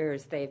recent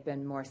years they've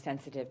been more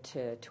sensitive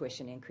to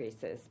tuition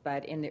increases.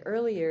 But in the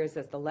early years,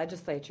 as the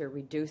legislature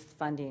reduced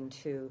funding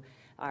to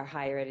our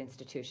higher ed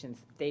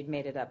institutions, they'd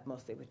made it up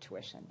mostly with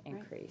tuition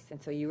increase. Right.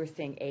 And so you were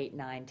seeing 8,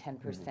 9,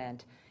 10%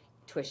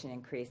 tuition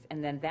increase.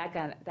 And then that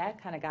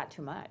kind of got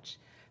too much.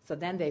 So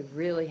then they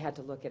really had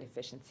to look at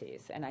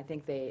efficiencies. And I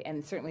think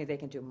and certainly they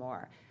can do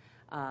more.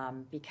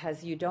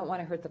 Because you don't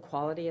want to hurt the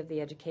quality of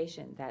the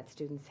education that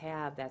students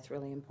have. That's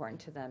really important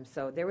to them.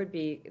 So there would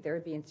be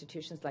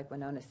institutions like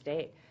Winona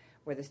State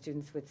where the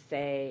students would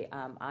say,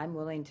 I'm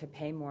willing to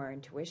pay more in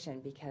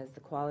tuition because the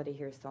quality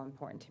here is so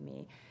important to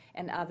me.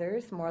 And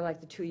others, more like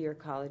the 2-year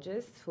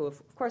colleges, who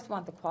of course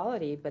want the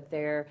quality, but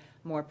they're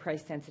more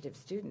price-sensitive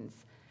students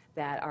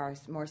that are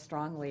more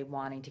strongly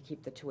wanting to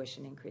keep the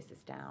tuition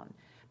increases down.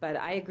 But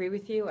I agree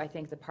with you. I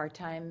think the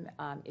part-time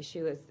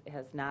issue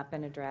has not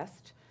been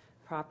addressed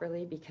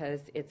properly because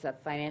it's a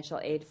financial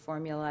aid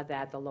formula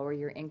that the lower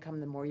your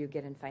income, the more you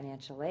get in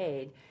financial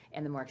aid,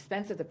 and the more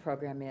expensive the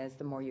program is,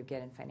 the more you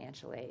get in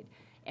financial aid.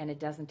 And it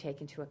doesn't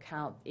take into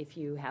account if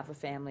you have a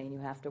family and you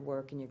have to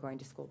work and you're going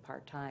to school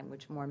part-time,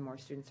 which more and more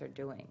students are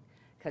doing.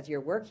 Because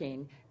you're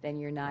working, then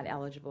you're not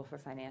eligible for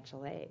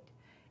financial aid.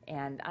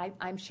 And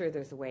I'm sure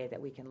there's a way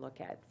that we can look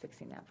at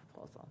fixing that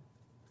proposal.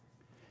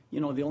 You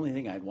know, the only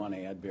thing I'd want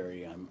to add,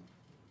 Barry, I'm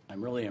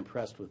really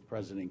impressed with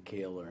President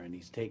Kaler, and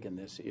he's taken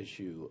this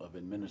issue of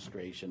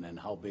administration and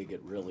how big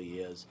it really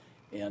is.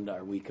 And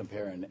are we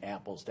comparing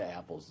apples to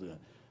apples?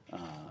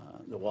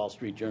 The Wall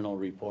Street Journal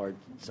report,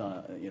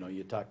 you know,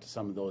 you talk to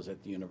some of those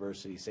at the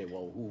university, say,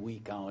 well, who we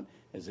count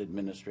as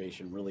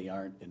administration really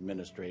aren't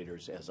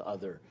administrators as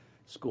other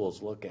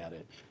schools look at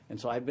it. And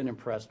so I've been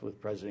impressed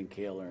with President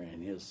Kaler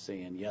and his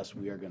saying, yes,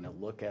 we are going to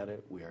look at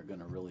it. We are going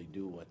to really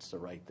do what's the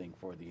right thing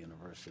for the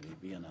university.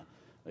 Being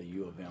a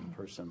U of M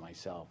person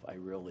myself, I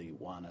really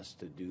want us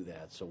to do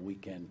that so we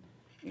can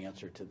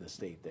answer to the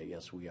state that,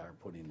 yes, we are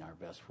putting our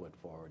best foot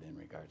forward in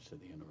regards to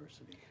the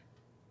university.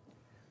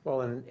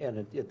 Well, and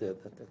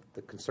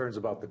the concerns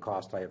about the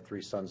cost, I have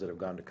 3 sons that have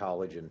gone to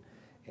college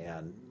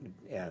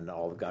and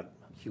all have got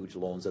huge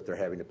loans that they're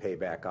having to pay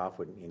back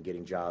off in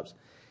getting jobs.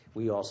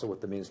 We also,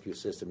 with the Minskew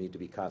system, need to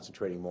be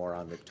concentrating more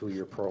on the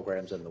 2-year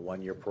programs and the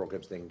 1-year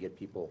programs. They can get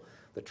people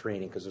the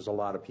training, because there's a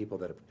lot of people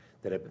that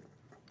have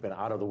been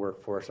out of the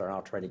workforce, are now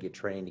trying to get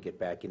trained to get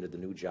back into the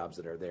new jobs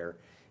that are there.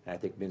 And I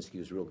think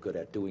Minskew is real good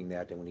at doing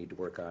that, and we need to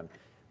work on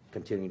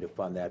continuing to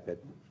fund that, but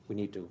we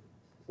need to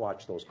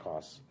watch those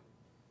costs.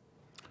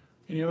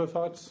 Any other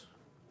thoughts?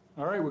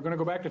 All right, we're going to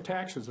go back to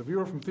taxes. A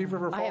viewer from Thief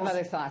River Falls. I have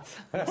other thoughts.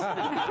 See,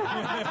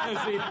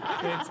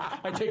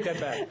 I take that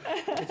back.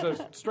 It's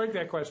a strike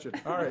that question.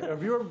 All right, a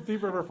viewer from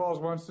Thief River Falls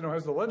wants to know,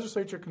 has the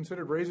legislature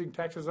considered raising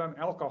taxes on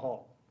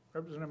alcohol?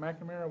 Representative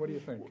McNamara, what do you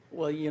think?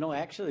 Well, you know,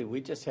 actually,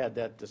 we just had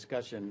that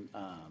discussion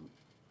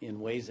in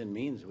Ways and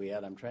Means.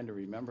 I'm trying to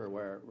remember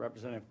where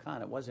Representative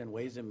Khan, it was in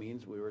Ways and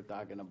Means, we were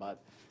talking about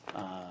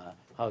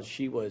how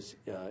she was,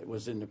 it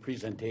was in the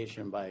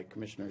presentation by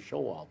Commissioner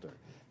Showalter,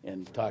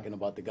 and talking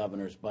about the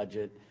governor's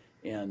budget,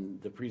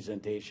 and the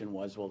presentation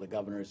was, well, the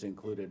governor's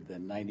included the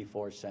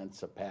 94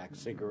 cents a pack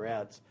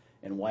cigarettes,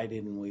 and why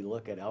didn't we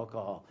look at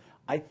alcohol?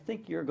 I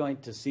think you're going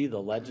to see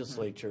the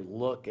legislature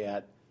look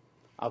at,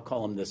 I'll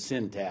call them the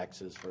sin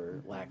taxes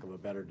for lack of a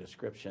better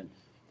description.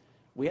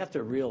 We have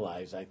to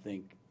realize, I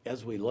think,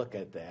 as we look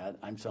at that,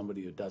 I'm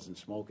somebody who doesn't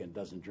smoke and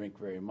doesn't drink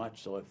very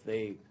much, so if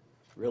they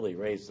really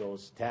raise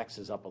those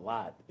taxes up a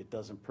lot, it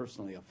doesn't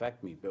personally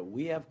affect me. But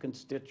we have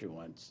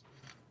constituents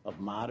of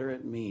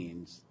moderate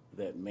means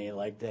that may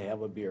like to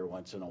have a beer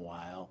once in a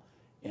while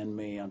and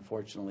may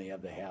unfortunately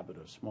have the habit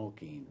of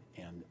smoking,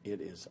 and it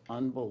is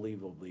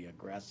unbelievably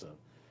aggressive.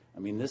 I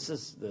mean, this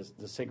is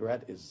the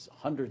cigarette is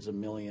hundreds of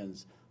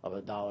millions of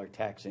a dollar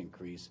tax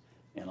increase,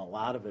 and a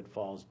lot of it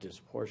falls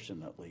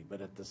disproportionately. But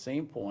at the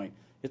same point,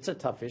 it's a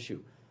tough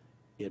issue.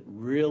 It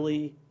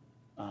really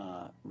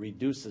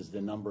reduces the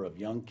number of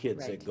young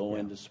kids that go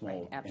into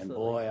smoke. Right, and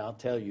boy, I'll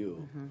tell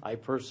you, I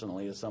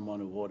personally, as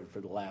someone who voted for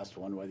the last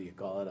one, whether you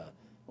call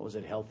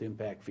it health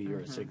impact fee or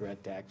a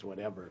cigarette tax,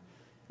 whatever,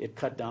 it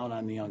cut down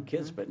on the young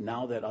kids. But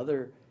now that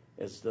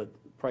as the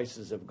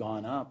prices have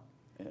gone up,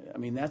 I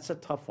mean, that's a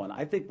tough one.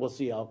 I think we'll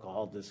see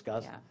alcohol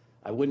discussed. Yeah.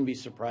 I wouldn't be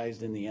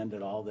surprised in the end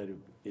at all that it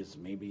is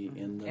maybe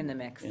in the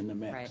mix.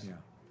 Right. Yeah.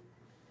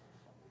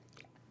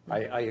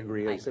 I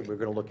agree. I said we're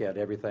going to look at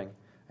everything.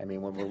 I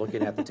mean, when we're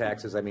looking at the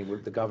taxes, I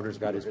mean, the governor's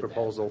got his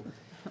proposal.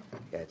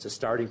 Yeah, it's a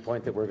starting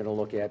point that we're going to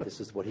look at. This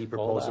is what he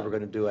proposed that we're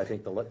going to do. I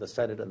think the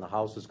Senate and the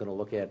House is going to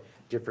look at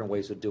different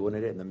ways of doing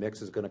it, and the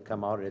mix is going to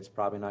come out, and it's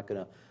probably not going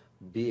to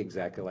be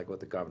exactly like what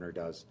the governor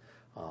does.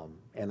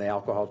 And the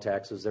alcohol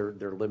taxes, they're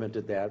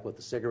limited that. With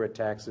the cigarette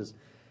taxes,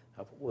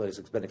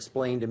 it's been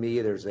explained to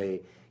me,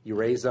 you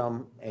raise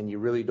them, and you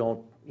really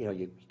don't,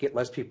 you get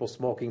less people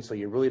smoking, so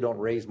you really don't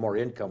raise more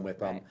income with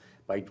them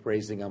by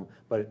raising them.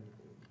 But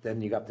then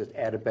you got the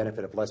added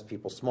benefit of less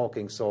people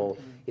smoking. So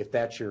if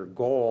that's your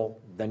goal,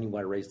 then you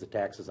want to raise the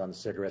taxes on the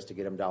cigarettes to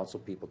get them down so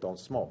people don't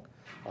smoke.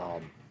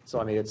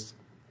 So I mean, it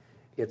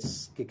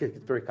gets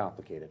very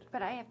complicated.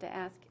 But I have to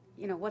ask,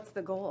 what's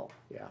the goal?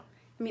 Yeah.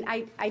 I mean,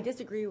 I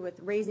disagree with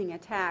raising a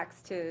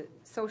tax to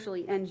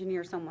socially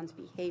engineer someone's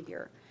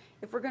behavior.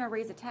 If we're going to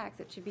raise a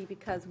tax, it should be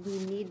because we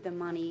need the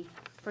money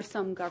for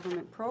some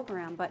government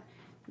program. But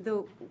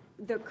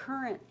the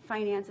current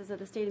finances of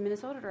the state of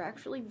Minnesota are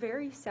actually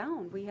very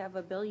sound. We have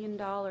 $1 billion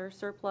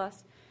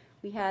surplus.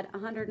 We had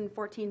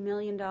 $114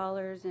 million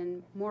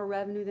in more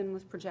revenue than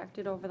was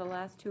projected over the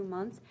last 2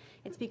 months.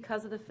 It's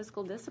because of the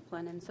fiscal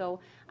discipline. And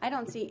so I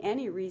don't see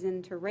any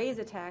reason to raise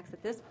a tax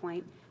at this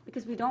point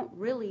because we don't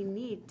really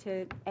need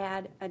to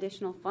add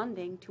additional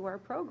funding to our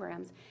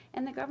programs.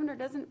 And the governor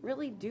doesn't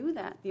really do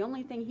that. The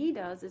only thing he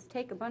does is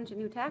take a bunch of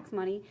new tax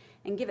money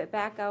and give it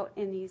back out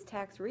in these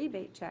tax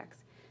rebate checks.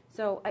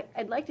 So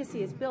I'd like to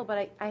see his bill,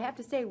 but I have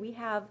to say we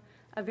have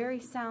a very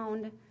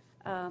sound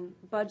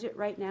budget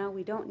right now.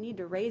 We don't need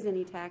to raise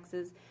any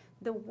taxes.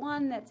 The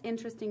one that's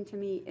interesting to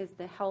me is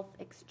the health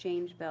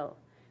exchange bill.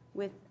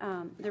 With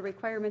the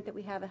requirement that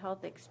we have a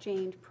health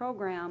exchange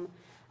program,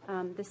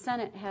 the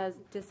Senate has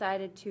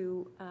decided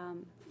to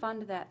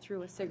fund that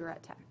through a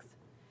cigarette tax.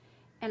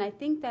 And I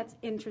think that's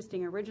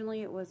interesting.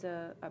 Originally, it was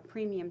a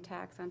premium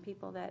tax on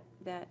people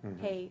that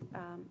pay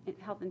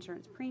health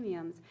insurance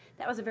premiums.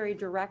 That was a very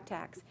direct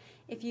tax.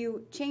 If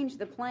you change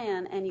the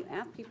plan and you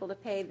ask people to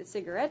pay the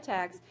cigarette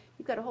tax,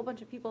 you've got a whole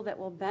bunch of people that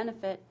will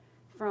benefit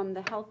from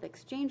the health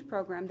exchange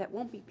program that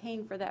won't be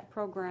paying for that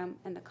program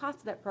and the cost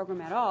of that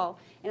program at all,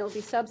 and it will be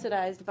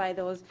subsidized by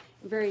those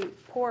very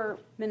poor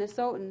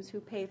Minnesotans who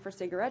pay for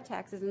cigarette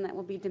taxes, and that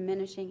will be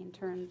diminishing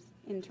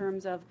in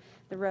terms of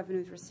the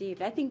revenues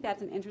received. I think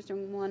that's an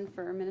interesting one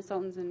for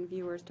Minnesotans and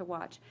viewers to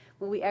watch.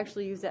 Will we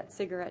actually use that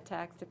cigarette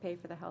tax to pay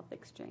for the health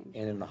exchange?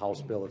 And in the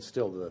House bill, it's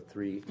still the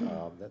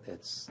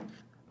it's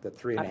the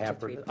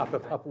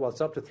 3.5%. Well, it's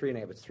up to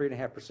 3.5%. It's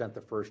 3.5%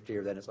 the first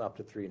year, then it's up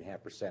to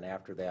 3.5%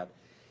 after that.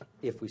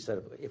 If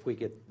we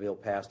get the bill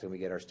passed and we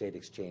get our state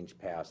exchange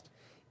passed.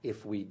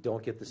 If we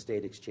don't get the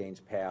state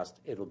exchange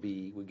passed, it'll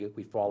be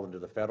we fall into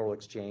the federal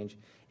exchange,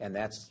 and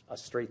that's a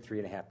straight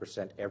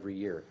 3.5% every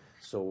year.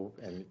 So,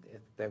 and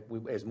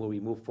as we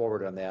move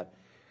forward on that,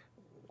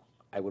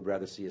 I would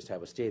rather see us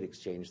have a state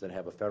exchange than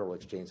have a federal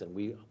exchange. And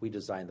we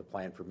designed the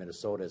plan for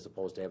Minnesota as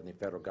opposed to having the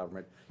federal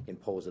government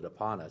impose it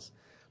upon us.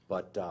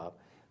 But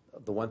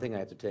the one thing I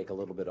have to take a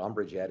little bit of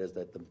umbrage at is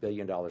that the $1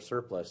 billion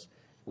surplus.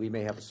 We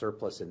may have a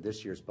surplus in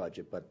this year's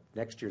budget, but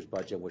next year's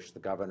budget, which the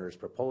governor is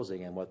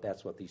proposing, and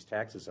that's what these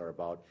taxes are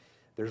about,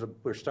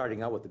 we're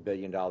starting out with $1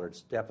 billion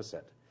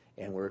deficit,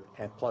 and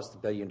plus the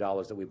 $1 billion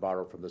that we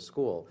borrowed from the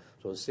school.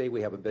 So to say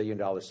we have $1 billion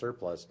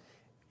surplus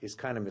is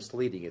kind of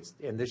misleading. It's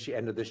in this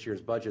end of this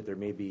year's budget, there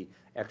may be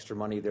extra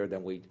money there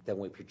than we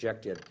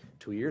projected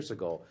 2 years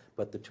ago.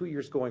 But the 2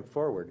 years going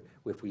forward,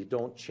 if we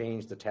don't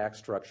change the tax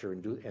structure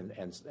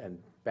and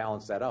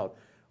balance that out,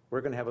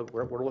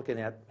 we're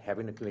looking at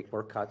having to make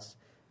more cuts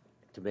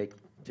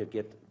to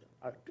get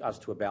us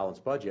to a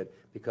balanced budget,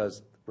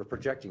 because we're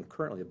projecting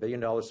currently $1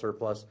 billion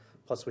surplus,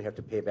 plus we have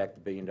to pay back the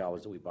 $1 billion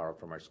that we borrowed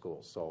from our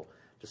schools. So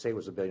to say it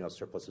was $1 billion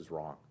surplus is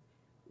wrong.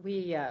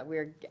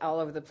 We're all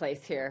over the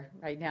place here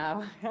right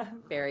now,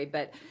 Barry.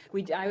 But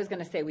I was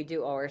going to say we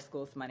do owe our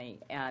schools money,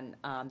 and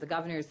the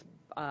governor's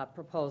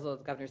proposal,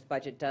 the governor's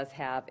budget does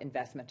have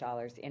investment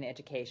dollars in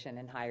education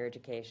and higher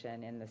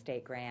education, in the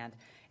state grant,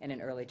 and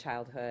in early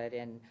childhood,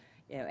 and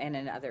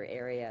in other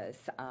areas.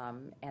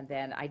 And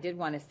then I did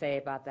want to say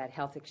about that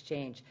health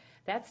exchange,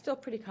 that's still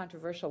pretty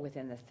controversial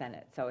within the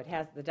Senate. So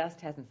the dust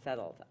hasn't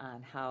settled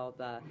on how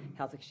the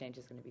health exchange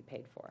is going to be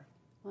paid for.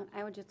 Well,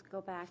 I would just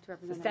go back to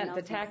Representative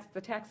Nelson.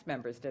 The tax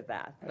members did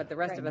that, but the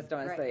rest of us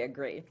don't necessarily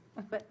agree.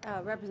 But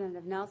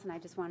Representative Nelson, I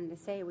just wanted to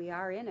say we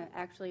are in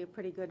actually a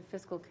pretty good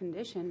fiscal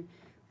condition.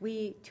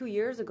 We 2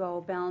 years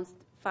ago balanced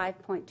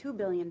 $5.2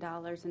 billion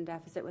in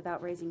deficit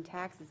without raising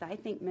taxes. I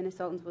think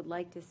Minnesotans would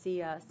like to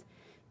see us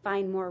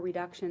find more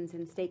reductions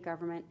in state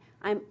government.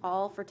 I'm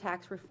all for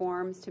tax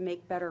reforms to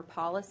make better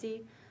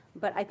policy,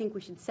 but I think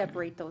we should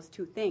separate those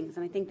two things.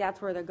 And I think that's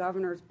where the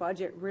governor's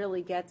budget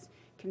really gets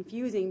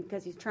confusing,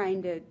 because he's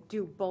trying to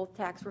do both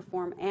tax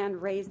reform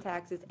and raise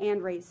taxes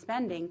and raise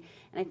spending.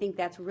 And I think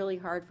that's really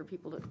hard for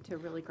people to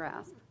really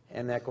grasp.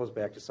 And that goes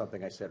back to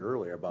something I said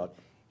earlier about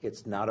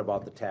it's not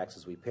about the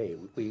taxes we pay.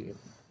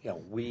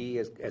 We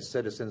as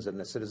citizens and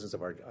the citizens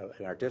of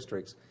in our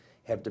districts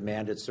have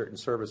demanded certain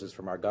services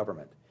from our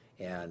government.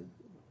 And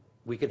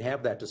we can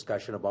have that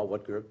discussion about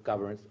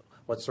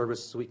what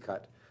services we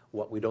cut,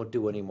 what we don't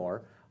do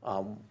anymore.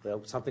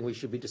 Something we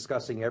should be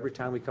discussing every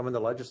time we come in the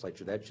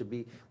legislature.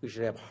 We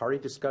should have hearty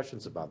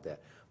discussions about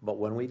that. But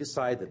when we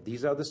decide that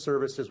these are the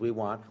services we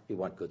want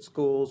good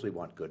schools, we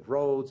want good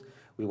roads,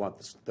 we want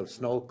the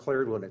snow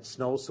cleared when it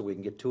snows so we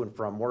can get to and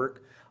from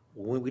work.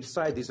 When we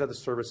decide these are the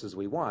services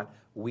we want,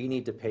 we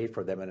need to pay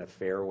for them in a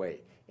fair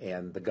way.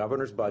 And the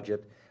governor's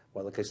budget,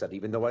 well, like I said,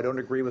 even though I don't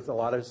agree with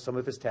some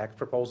of his tax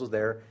proposals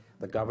there,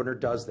 the governor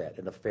does that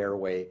in a fair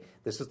way.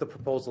 This is the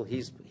proposal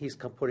he's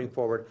putting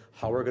forward,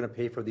 how we're going to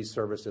pay for these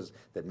services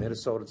that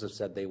Minnesotans have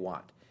said they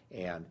want.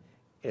 And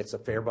it's a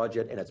fair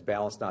budget, and it's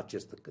balanced not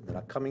just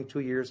the coming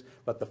 2 years,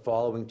 but the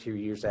following 2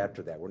 years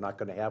after that. We're not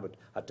going to have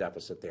a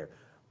deficit there.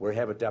 We'll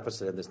have a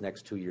deficit in this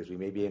next 2 years. We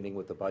may be ending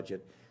with the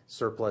budget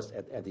surplus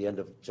at the end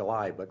of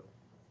July, but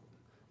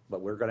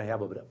we're going to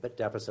have a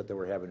deficit that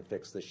we're having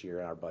fixed this year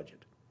in our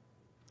budget.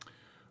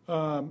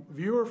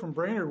 Viewer from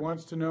Brainerd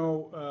wants to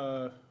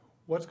know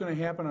what's going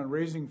to happen on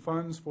raising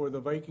funds for the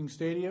Viking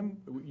Stadium.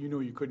 You know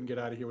you couldn't get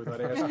out of here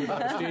without asking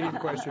about the stadium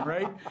question,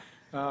 right?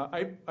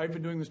 I've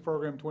been doing this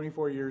program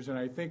 24 years, and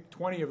I think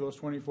 20 of those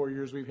 24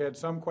 years we've had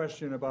some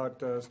question about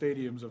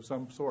stadiums of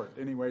some sort.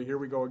 Anyway, here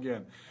we go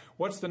again.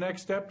 What's the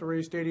next step to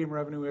raise stadium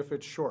revenue if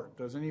it's short?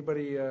 Does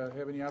anybody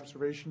have any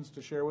observations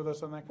to share with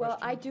us on that question? Well,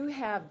 I do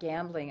have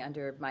gambling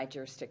under my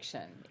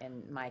jurisdiction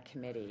in my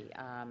committee,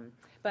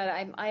 but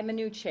I'm a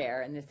new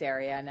chair in this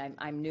area, and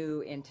I'm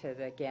new into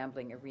the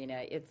gambling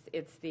arena.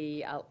 It's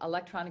the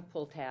electronic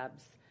pull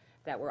tabs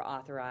that were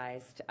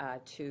authorized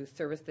to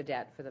service the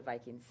debt for the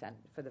Viking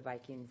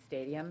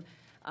Stadium.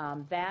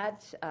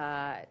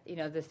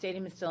 The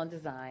stadium is still in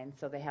design,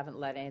 so they haven't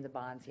let any of the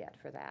bonds yet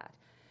for that.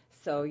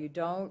 So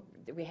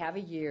we have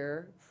a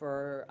year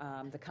for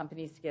the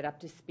companies to get up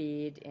to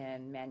speed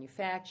in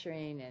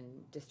manufacturing and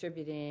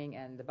distributing,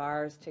 and the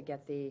bars to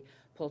get the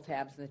pull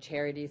tabs, and the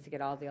charities to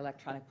get all the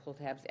electronic pull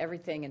tabs,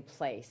 everything in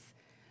place,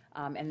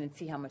 and then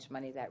see how much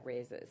money that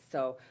raises.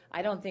 So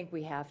I don't think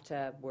we have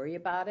to worry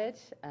about it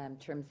in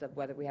terms of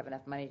whether we have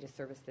enough money to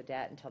service the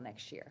debt until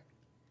next year.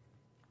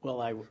 Well,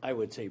 I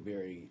would say,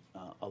 Barry,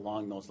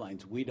 along those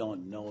lines, we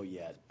don't know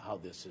yet how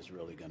this is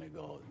really going to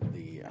go.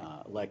 The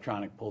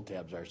electronic pull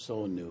tabs are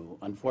so new.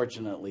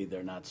 Unfortunately,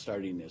 they're not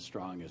starting as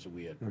strong as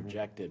we had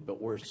projected,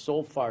 but we're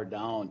so far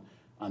down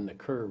on the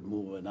curve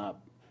moving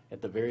up.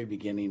 At the very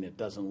beginning, it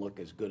doesn't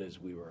look as good as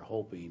we were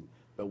hoping,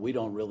 but we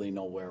don't really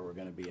know where we're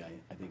going to be.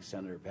 I think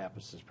Senator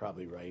Pappas is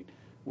probably right.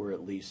 We're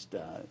at least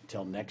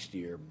till next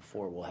year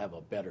before we'll have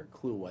a better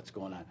clue what's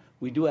going on.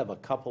 We do have a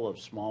couple of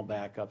small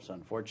backups.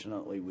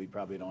 Unfortunately, we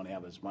probably don't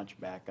have as much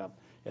backup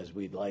as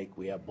we'd like.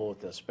 We have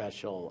both a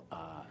special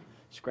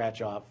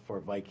scratch-off for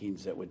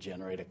Vikings that would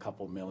generate a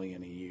couple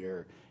million a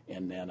year,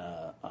 and then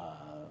a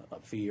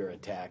fee or a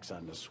tax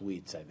on the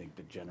suites, I think,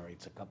 that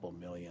generates a couple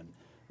million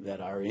that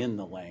are in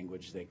the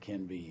language that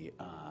can be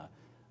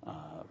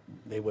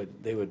they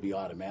would be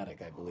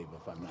automatic, I believe,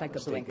 if I'm not like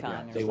mistaken.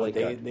 A blink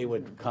on They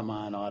would come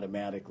on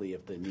automatically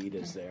if the need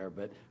is there.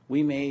 But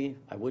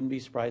I wouldn't be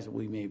surprised if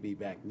we may be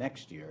back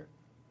next year.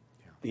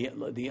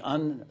 The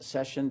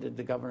unsession, did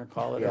the governor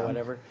call it, or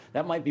whatever?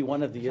 That might be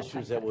one of the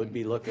issues that would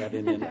be looked at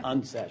in an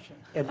unsession.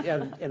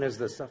 And as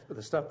the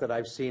stuff that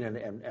I've seen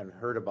and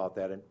heard about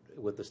that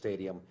with the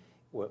stadium,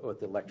 with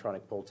the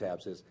electronic pull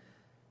tabs, is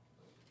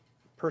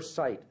per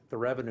site, the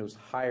revenue's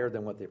higher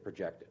than what they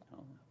projected.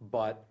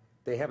 But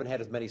they haven't had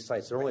as many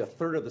sites. They're only a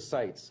third of the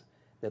sites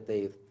that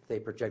they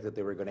projected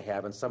they were going to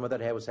have, and some of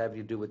that was having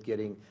to do with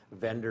getting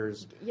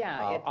vendors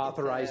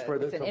authorized for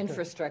it's an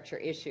infrastructure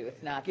issue.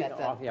 It's not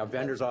that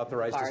vendors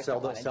authorized to sell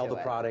the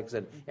it. products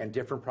and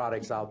different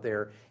products out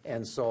there.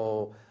 And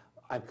so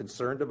I'm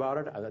concerned about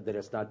it, that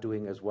it's not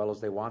doing as well as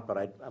they want, but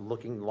I'm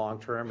looking long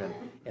term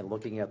and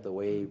looking at the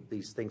way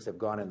these things have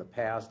gone in the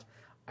past.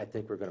 I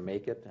think we're going to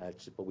make it,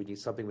 but we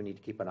need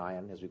to keep an eye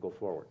on as we go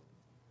forward.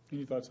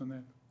 Any thoughts on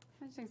that?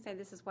 I was going to say,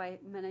 this is why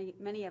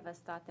many of us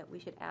thought that we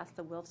should ask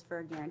the Wilfs for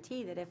a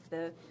guarantee that if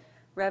the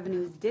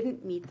revenues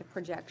didn't meet the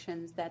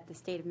projections, that the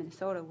state of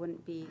Minnesota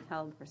wouldn't be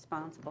held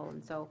responsible.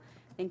 And so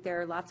I think there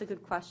are lots of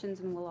good questions,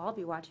 and we'll all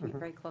be watching it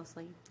very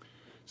closely.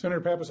 Senator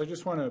Pappas, I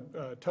just want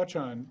to touch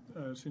on,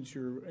 since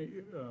you're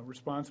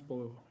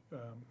responsible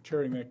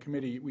chairing that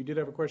committee, we did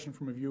have a question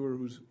from a viewer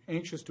who's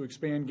anxious to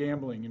expand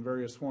gambling in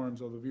various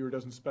forms, although the viewer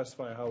doesn't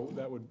specify how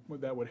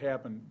that would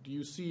happen. Do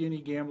you see any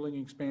gambling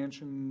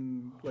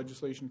expansion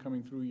legislation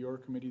coming through your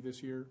committee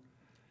this year?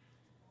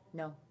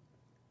 No.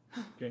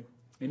 Okay.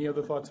 Any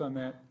other thoughts on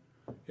that?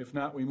 If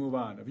not, we move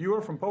on. A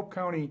viewer from Pope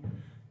County.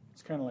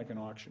 It's kind of like an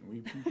auction.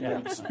 We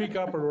speak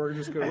up, or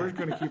we're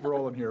going to keep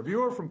rolling here. A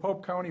viewer from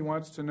Pope County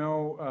wants to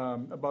know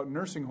about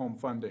nursing home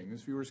funding.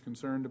 This viewer is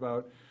concerned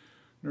about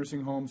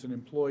nursing homes and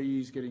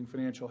employees getting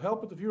financial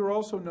help, but the viewer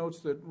also notes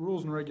that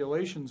rules and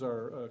regulations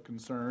are a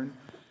concern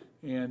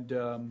and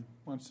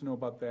wants to know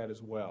about that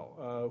as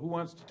well. Who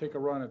wants to take a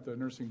run at the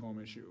nursing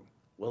home issue?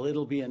 Well,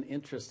 it'll be an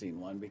interesting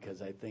one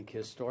because I think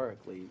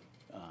historically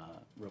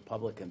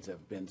Republicans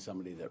have been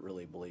somebody that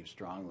really believes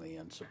strongly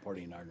in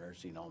supporting our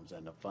nursing homes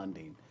and the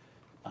funding.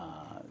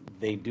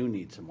 They do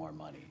need some more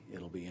money.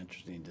 It'll be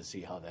interesting to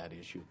see how that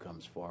issue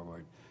comes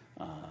forward.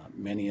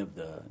 Many of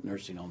the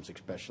nursing homes,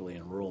 especially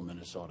in rural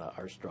Minnesota,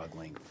 are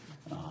struggling,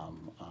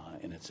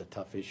 and it's a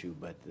tough issue,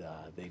 but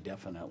they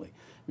definitely,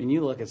 I mean,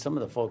 you look at some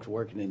of the folks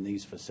working in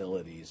these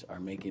facilities are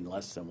making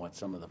less than what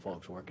some of the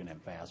folks working in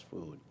fast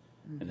food,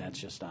 and that's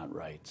just not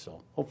right.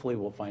 So hopefully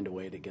we'll find a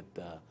way to get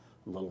a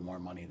little more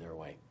money their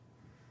way.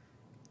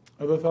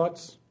 Other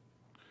thoughts?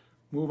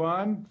 Move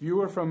on.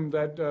 Viewer from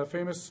that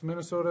famous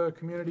Minnesota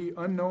community,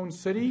 Unknown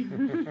City.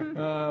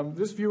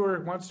 This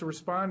viewer wants to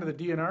respond to the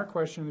DNR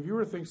question. The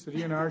viewer thinks the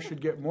DNR should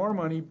get more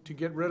money to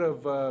get rid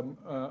of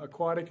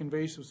aquatic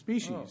invasive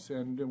species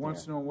and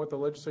wants to know what the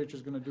legislature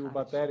is going to do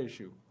about that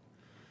issue.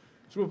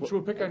 So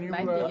we'll pick on you,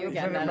 Senator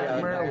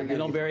McNamara. You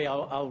know, Barry,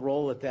 I'll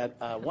roll with that.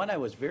 One, I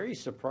was very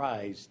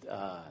surprised.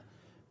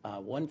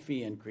 One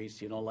fee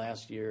increase, you know,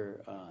 last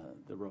year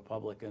the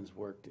Republicans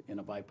worked in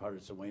a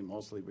bipartisan way,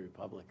 mostly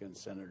Republicans.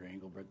 Senator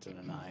Engelbrechtson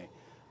and I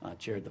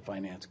chaired the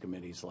finance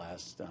committees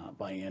last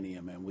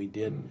biennium, and we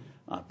did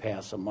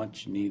pass a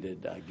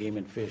much-needed game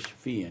and fish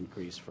fee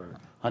increase for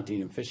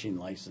hunting and fishing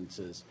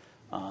licenses.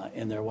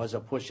 And there was a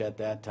push at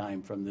that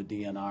time from the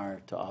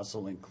DNR to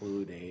also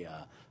include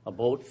a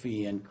boat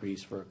fee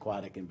increase for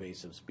aquatic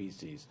invasive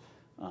species,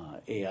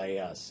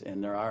 AIS.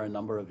 And there are a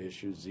number of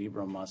issues,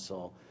 zebra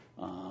mussel,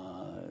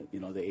 you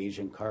know, the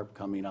Asian carp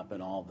coming up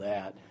and all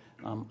that.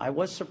 I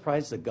was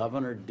surprised the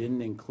governor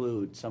didn't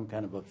include some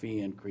kind of a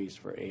fee increase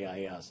for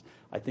AIS.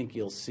 I think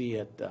you'll see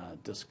it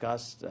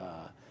discussed,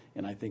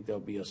 and I think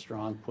there'll be a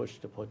strong push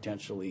to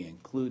potentially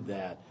include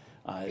that.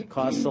 It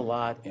costs a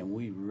lot, and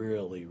we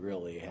really,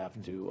 really have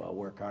to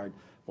work hard,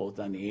 both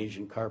on the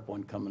Asian carp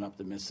one coming up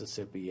the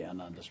Mississippi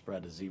and on the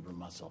spread of zebra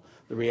mussel.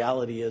 The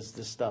reality is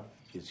this stuff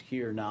is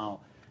here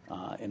now,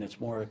 and it's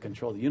more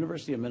control. The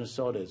University of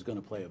Minnesota is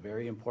going to play a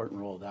very important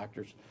role.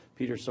 Dr.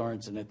 Peter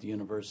Sorensen at the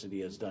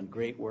university has done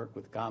great work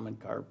with common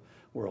carp.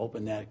 We're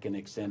hoping that can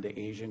extend to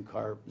Asian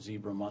carp,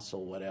 zebra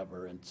mussel,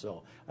 whatever. And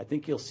so I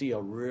think you'll see a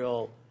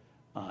real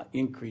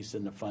increase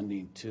in the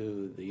funding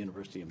to the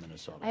University of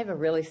Minnesota. I have a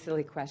really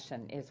silly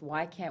question, is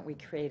why can't we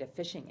create a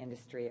fishing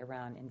industry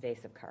around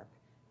invasive carp?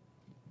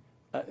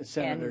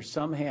 Senator, And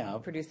some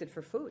have. Produce it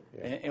for food.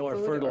 Or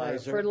Food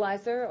fertilizer. Or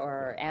fertilizer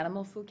or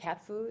animal food,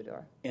 cat food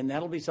or... And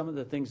that'll be some of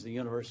the things the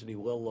university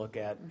will look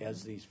at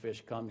as these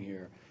fish come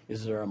here.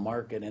 Is there a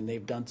market? And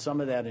they've done some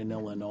of that in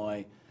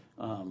Illinois.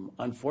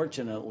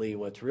 Unfortunately,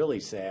 what's really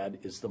sad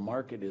is the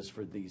market is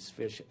for these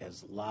fish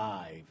as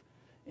live.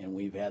 And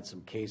we've had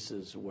some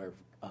cases where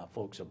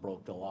folks have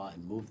broke the law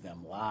and moved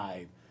them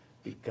live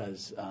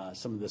because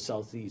some of the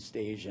Southeast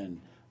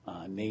Asian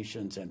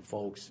nations and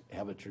folks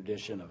have a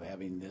tradition of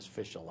having this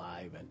fish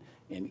alive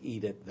and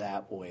eat it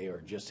that way,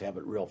 or just have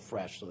it real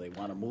fresh. So they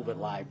want to move it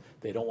live.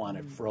 They don't want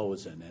it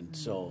frozen. And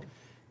so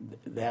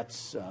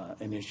that's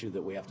an issue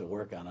that we have to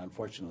work on.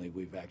 Unfortunately,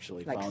 we've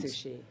actually Like found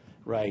sushi.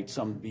 Right,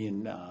 some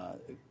being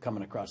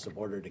coming across the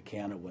border to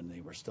Canada when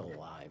they were still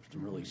alive.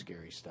 Some really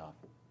scary stuff.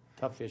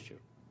 Tough issue.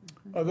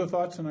 Other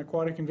thoughts on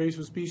aquatic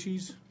invasive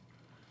species?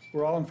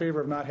 We're all in favor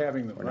of not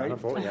having them, right?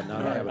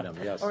 Not having them,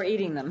 yes. Or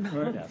eating them.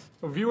 Right. Yes.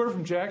 A viewer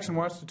from Jackson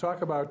wants to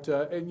talk about,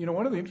 and you know,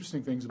 one of the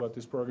interesting things about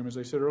this program, as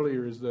I said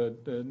earlier, is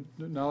the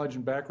knowledge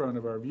and background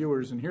of our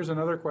viewers. And here's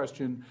another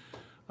question.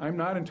 I'm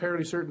not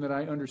entirely certain that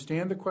I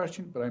understand the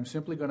question, but I'm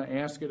simply going to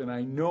ask it, and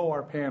I know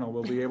our panel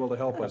will be able to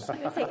help us. I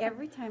would say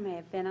every time I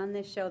have been on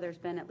this show, there's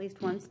been at least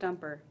one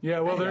stumper. Yeah,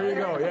 well, there you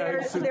go.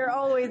 Yeah, There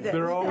always is.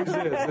 There always is.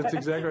 That's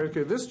exactly right.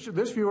 Okay,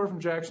 this viewer from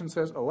Jackson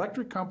says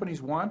electric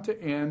companies want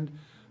to end,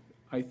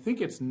 I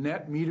think it's the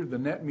net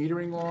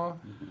metering law.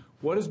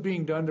 What is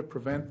being done to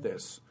prevent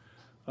this?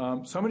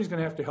 Somebody's going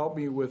to have to help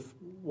me with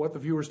what the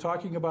viewer's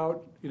talking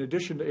about in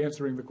addition to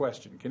answering the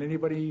question. Can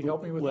anybody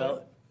help me with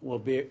that? Well,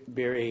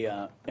 Barry,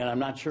 and I'm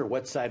not sure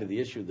what side of the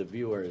issue the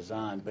viewer is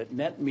on, but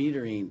net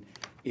metering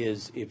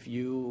is if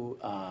you,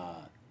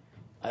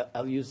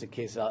 I'll use the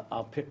case,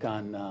 I'll pick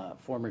on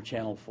former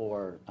Channel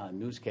 4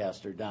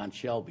 newscaster Don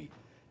Shelby.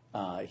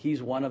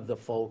 He's one of the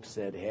folks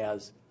that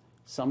has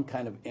some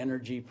kind of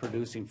energy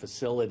producing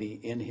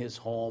facility in his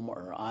home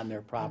or on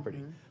their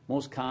property.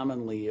 Most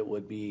commonly it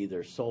would be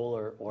either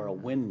solar or a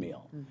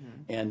windmill.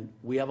 And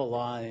we have a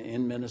law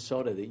in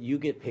Minnesota that you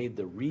get paid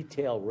the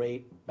retail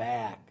rate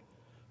back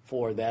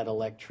for that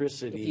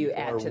electricity If you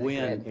add or to the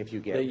wind grid. If you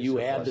get that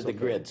you add to surplus, the okay.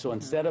 grid. So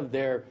instead of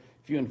if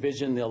you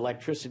envision the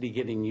electricity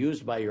getting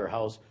used by your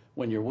house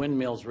when your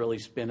windmill's really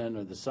spinning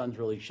or the sun's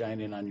really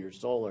shining on your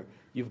solar,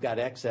 you've got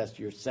excess,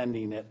 you're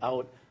sending it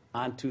out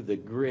onto the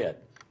grid.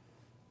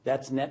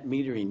 That's net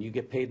metering. You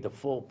get paid the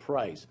full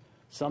price.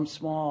 Some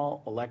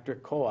small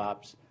electric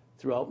co-ops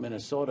throughout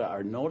Minnesota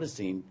are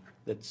noticing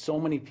that so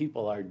many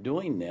people are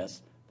doing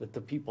this that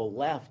the people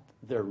left,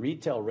 their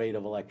retail rate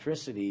of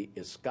electricity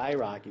is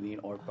skyrocketing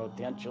or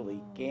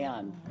potentially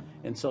can.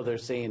 And so they're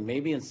saying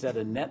maybe instead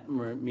of net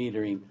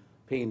metering,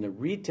 paying the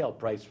retail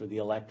price for the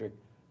electric,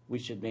 we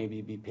should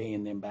maybe be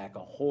paying them back a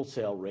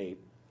wholesale rate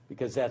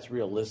because that's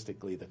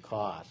realistically the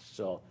cost.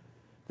 So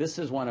this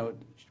is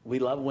we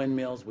love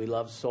windmills, we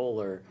love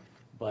solar,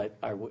 but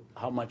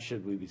how much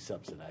should we be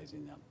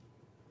subsidizing them?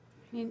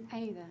 I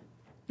knew that.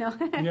 No,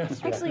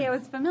 Yes. actually, I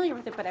was familiar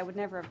with it, but I would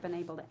never have been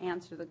able to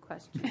answer the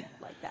question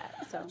like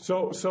that.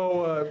 So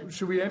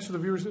should we answer the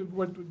viewers?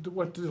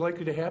 What is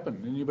likely to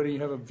happen? Anybody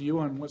have a view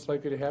on what's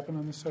likely to happen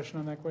on this session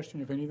on that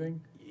question, if anything?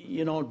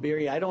 You know,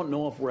 Barry, I don't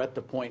know if we're at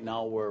the point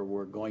now where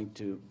we're going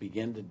to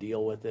begin to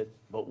deal with it,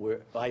 but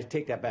I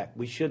take that back.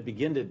 We should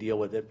begin to deal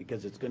with it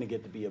because it's going to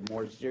get to be a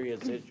more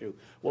serious issue.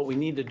 What we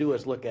need to do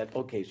is look at,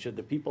 okay, should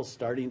the people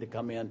starting to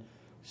come in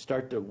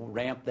start to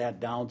ramp that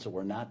down so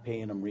we're not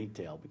paying them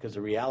retail? Because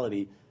the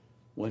reality,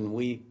 when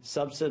we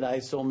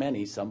subsidize so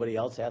many, somebody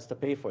else has to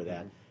pay for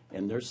that.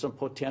 And there's some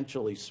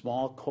potentially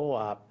small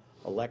co-op,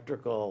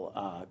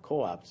 electrical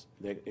co-ops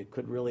that it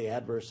could really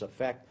adverse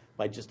effect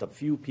by just a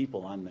few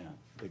people on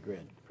the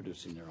grid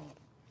producing their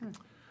own.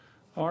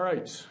 All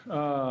right.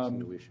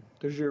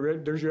 There's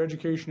your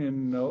education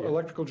in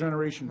electrical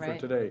generation for Right.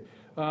 today.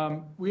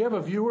 We have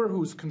a viewer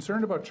who's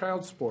concerned about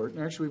child support,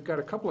 and actually we've got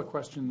a couple of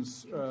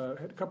questions.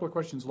 Had a couple of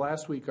questions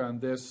last week on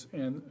this,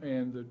 and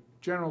the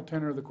general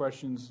tenor of the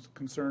questions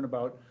concern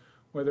about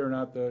whether or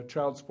not the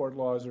child support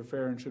laws are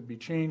fair and should be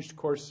changed. Of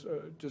course,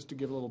 just to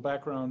give a little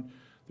background,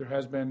 there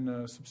has been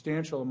a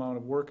substantial amount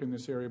of work in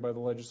this area by the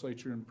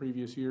legislature in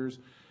previous years.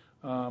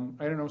 I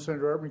don't know,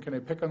 Senator Ortman, can I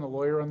pick on the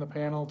lawyer on the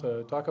panel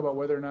to talk about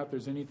whether or not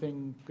there's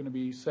anything going to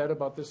be said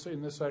about this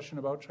in this session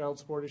about child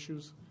support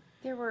issues?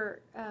 There were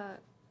a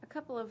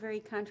couple of very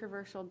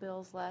controversial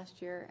bills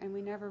last year, and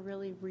we never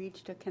really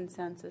reached a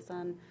consensus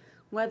on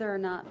whether or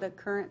not the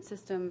current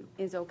system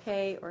is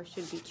okay or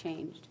should be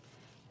changed.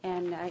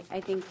 And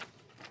I think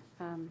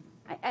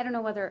I don't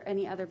know whether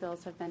any other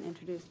bills have been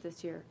introduced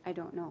this year. I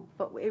don't know.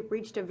 But it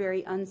reached a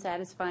very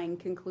unsatisfying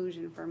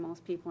conclusion for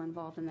most people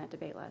involved in that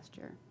debate last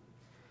year.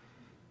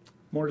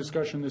 More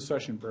discussion this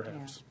session,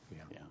 perhaps.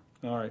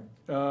 Yeah. All right.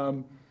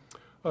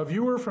 A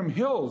viewer from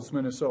Hills,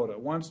 Minnesota,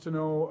 wants to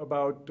know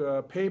about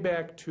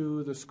payback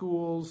to the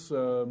schools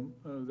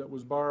that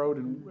was borrowed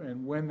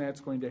and when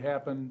that's going to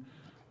happen.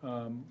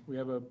 We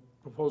have a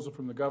proposal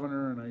from the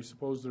governor, and I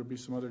suppose there'll be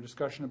some other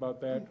discussion about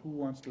that. Who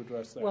wants to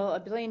address that? Well,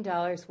 $1 billion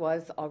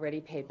was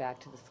already paid back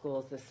to the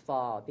schools this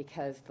fall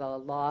because the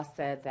law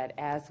said that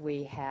as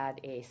we had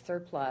a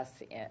surplus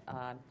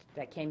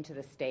that came to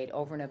the state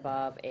over and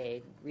above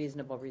a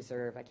reasonable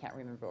reserve, I can't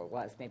remember what it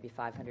was, maybe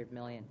 $500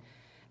 million,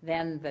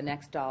 then the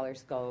next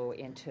dollars go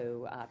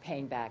into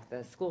paying back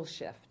the school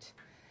shift.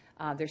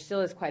 There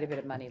still is quite a bit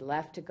of money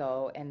left to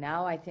go, and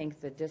now I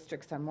think the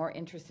districts are more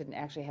interested in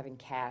actually having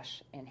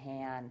cash in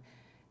hand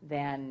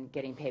than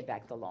getting paid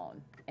back the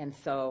loan. And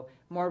so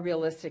more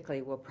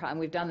realistically, and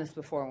we've done this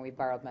before when we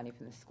borrowed money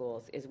from the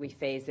schools, is we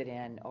phase it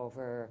in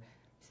over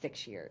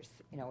 6 years.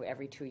 You know,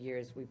 every 2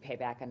 years we pay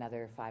back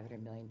another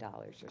 $500 million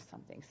or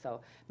something.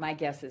 So my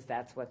guess is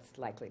that's what's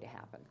likely to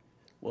happen.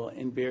 Well,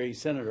 and Barry,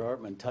 Senator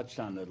Ortman touched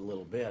on it a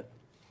little bit.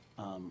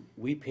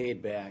 We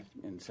paid back,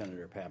 and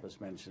Senator Pappas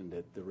mentioned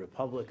it, the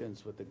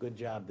Republicans, with the good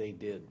job they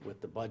did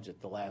with the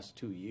budget the last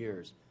 2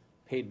 years,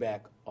 paid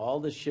back all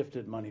the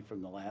shifted money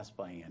from the last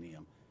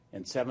biennium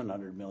and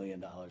 $700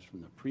 million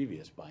from the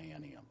previous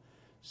biennium.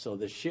 So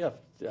the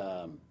shift,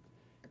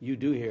 you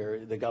do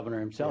hear the governor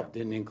himself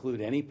didn't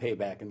include any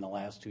payback in the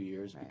last 2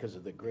 years because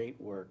of the great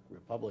work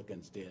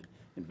Republicans did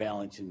in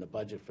balancing the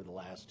budget for the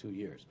last 2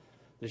 years.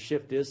 The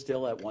shift is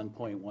still at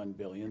 $1.1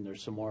 billion.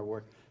 There's some more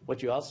work.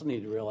 What you also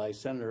need to realize,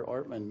 Senator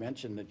Ortman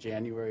mentioned that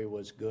January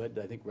was good.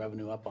 I think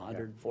revenue up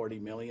 $140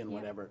 million,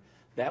 whatever.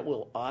 That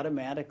will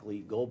automatically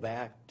go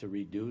back to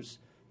reduce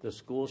the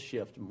school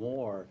shift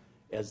more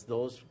as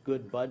those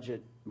good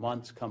budget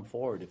months come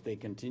forward. If they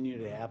continue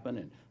to happen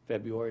in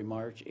February,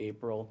 March,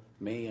 April,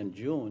 May, and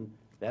June,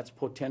 that's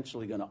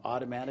potentially going to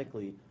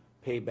automatically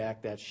pay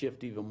back that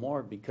shift even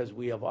more because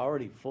we have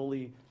already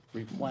fully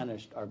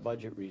replenished our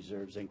budget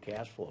reserves and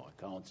cash flow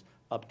accounts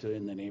up to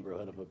in the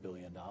neighborhood of $1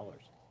 billion.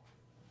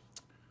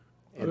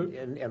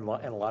 And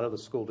a lot of the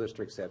school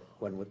districts that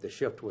when the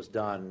shift was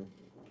done,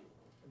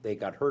 they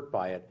got hurt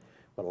by it,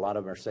 but a lot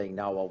of them are saying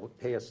now, well,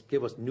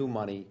 give us new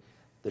money.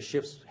 The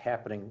shift's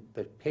happening,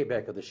 the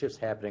payback of the shift's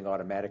happening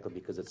automatically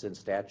because it's in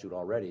statute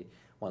already.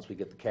 Once we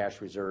get the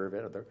cash reserve,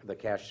 the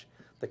cash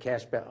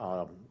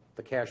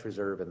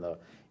reserve and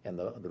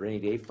the rainy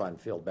day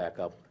fund filled back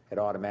up, it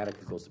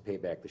automatically goes to pay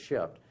back the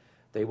shift.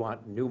 They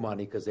want new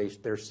money because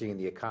they're seeing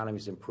the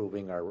economy's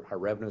improving, our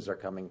revenues are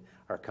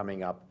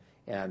coming up,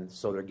 and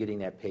so they're getting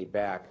that paid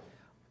back.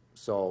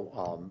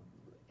 So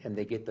and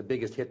they get the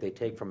biggest hit they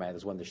take from that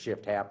is when the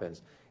shift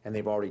happens, and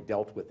they've already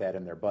dealt with that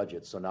in their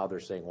budget. So now they're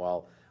saying,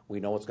 well, we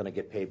know it's going to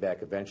get paid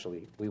back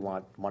eventually. We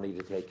want money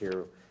to take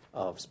care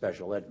of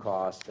special ed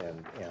costs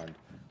and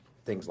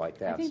things like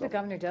that. I think the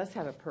governor does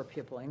have a per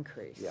pupil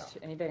increase. Yeah.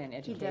 Anybody in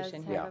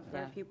education? He does have a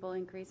per pupil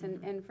increase,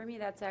 and for me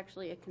that's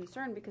actually a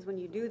concern because when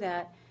you do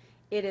that,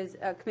 it is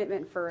a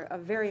commitment for a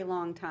very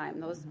long time.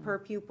 Those per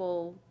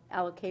pupil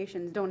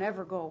allocations don't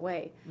ever go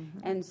away.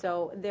 And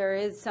so there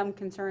is some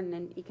concern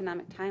in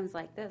economic times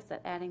like this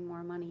that adding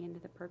more money into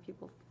the per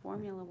pupil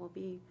formula will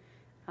be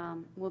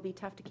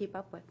tough to keep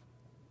up with.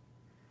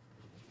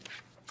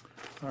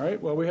 All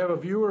right. Well, we have a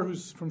viewer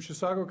who's from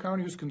Chisago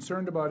County who's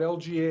concerned about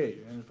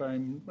LGA. And if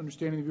I'm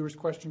understanding the viewer's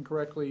question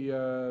correctly,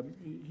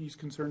 he's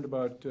concerned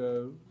about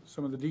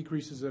some of the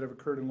decreases that have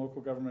occurred in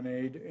local government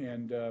aid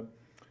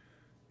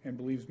and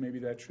believes maybe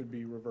that should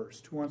be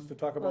reversed. Who wants to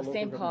talk about local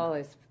government? St. Paul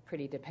is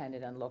pretty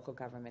dependent on local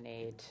government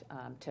aid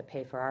to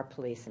pay for our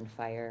police and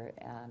fire.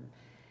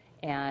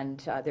 And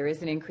there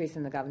is an increase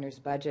in the governor's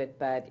budget,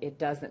 but it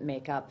doesn't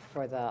make up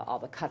for all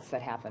the cuts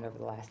that happened over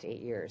the last 8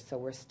 years. So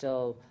we're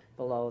still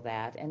below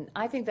that. And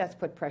I think that's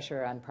put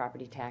pressure on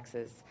property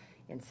taxes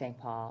in St.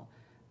 Paul,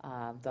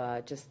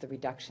 just the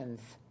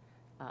reductions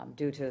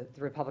due to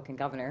the Republican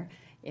governor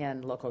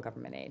in local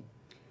government aid.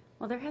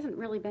 Well, there hasn't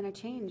really been a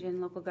change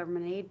in local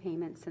government aid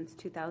payments since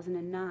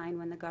 2009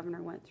 when the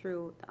governor went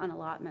through the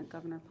unallotment,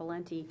 Governor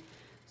Pawlenty.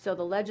 So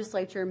the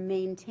legislature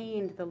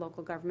maintained the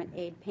local government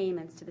aid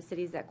payments to the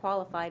cities that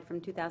qualified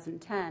from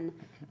 2010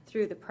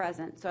 through the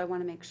present. So I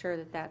want to make sure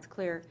that that's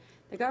clear.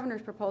 The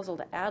governor's proposal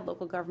to add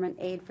local government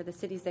aid for the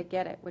cities that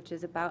get it, which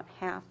is about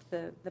half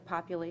the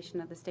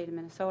population of the state of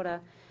Minnesota,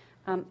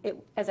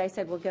 as I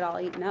said, will get all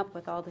eaten up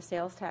with all the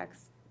sales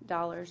tax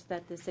dollars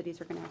that the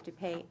cities are going to have to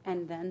pay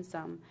and then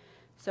some.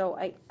 So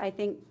I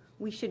think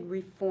we should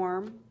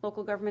reform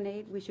local government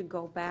aid. We should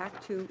go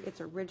back to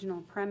its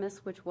original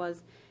premise, which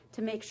was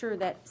to make sure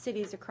that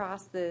cities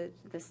across the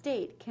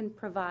state can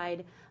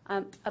provide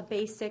a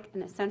basic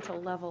and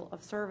essential level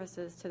of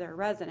services to their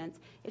residents.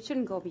 It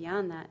shouldn't go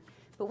beyond that.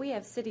 But we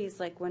have cities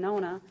like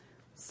Winona,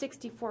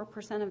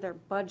 64% of their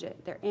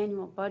budget, their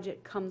annual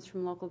budget, comes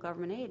from local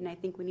government aid. And I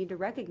think we need to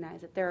recognize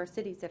that there are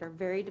cities that are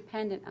very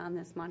dependent on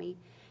this money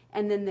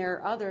And then there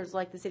are others,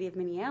 like the city of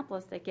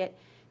Minneapolis, that get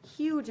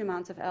huge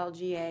amounts of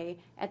LGA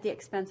at the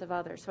expense of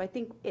others. So I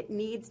think it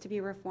needs to be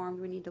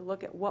reformed. We need to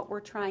look at what we're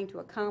trying to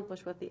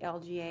accomplish with the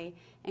LGA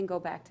and go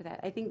back to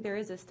that. I think there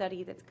is a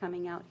study that's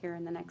coming out here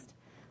in the next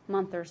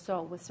month or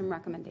so with some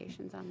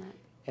recommendations on that.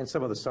 And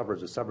some of the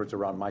suburbs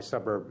around my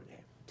suburb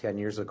 10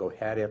 years ago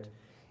had it.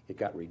 It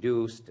got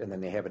reduced, and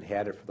then they haven't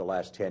had it for the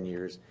last 10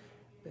 years.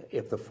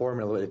 If the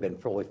formula had been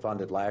fully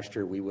funded last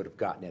year, we would have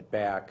gotten it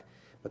back.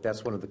 But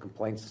that's one of the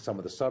complaints that some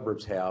of the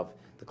suburbs have,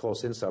 the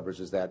close-in suburbs,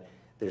 is that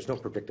there's no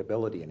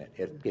predictability in it.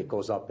 It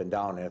goes up and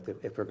down. And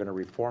if we're going to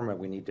reform it,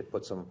 we need to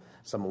put some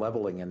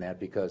leveling in that,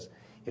 because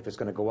if it's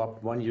going to go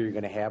up one year, you're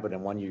going to have it,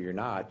 and one year you're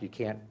not. You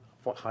can't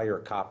hire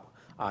a cop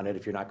on it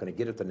if you're not going to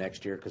get it the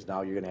next year, because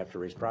now you're going to have to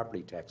raise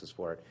property taxes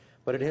for it.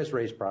 But it has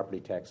raised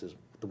property taxes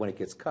when it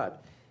gets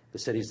cut. The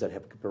cities that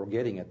are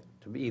getting it,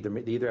 they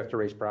either have to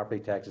raise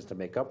property taxes to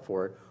make up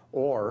for it,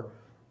 or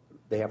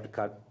they have to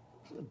cut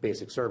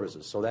basic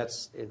services. So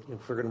that's, if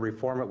we're going to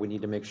reform it, we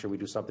need to make sure we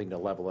do something to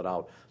level it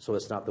out, so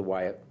it's not the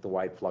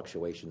wide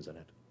fluctuations in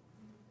it.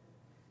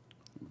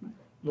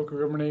 Local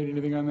government aid,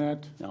 anything on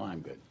that? No, I'm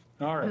good.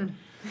 All right.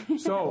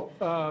 So,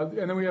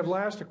 and then we have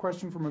last a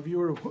question from a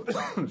viewer who,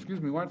 excuse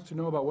me, wants to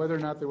know about whether or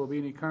not there will be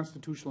any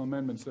constitutional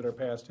amendments that are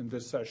passed in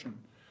this session.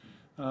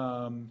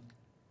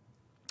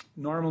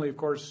 Normally, of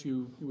course,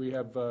 we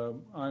have,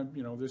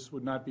 this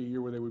would not be a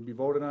year where they would be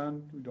voted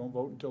on. We don't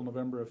vote until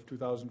November of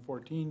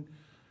 2014.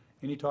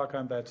 Any talk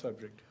on that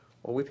subject?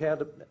 Well, we've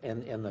had,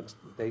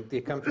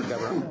 they come from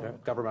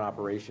government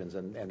operations,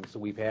 and so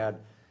we've had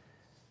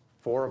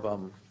 4 of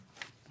them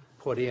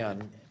put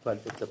in.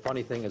 But the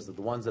funny thing is that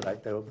the ones that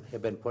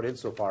have been put in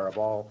so far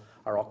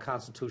are all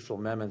constitutional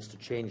amendments to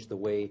change the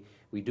way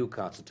we do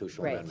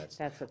constitutional amendments.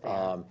 Right, that's what they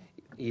are.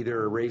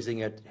 Either raising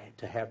it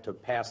to have to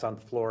pass on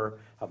the floor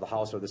of the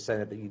House or the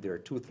Senate, either a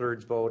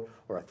 2/3 vote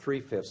or a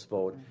 3/5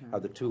 vote are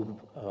the two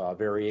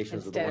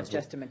variations of the ones. Instead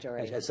of just a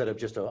majority. Instead of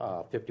just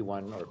a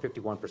 51 or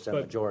 51%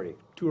 But majority.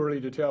 Too early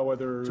to tell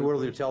whether... Too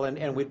early to tell, and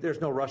there's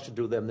no rush to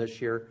do them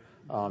this year,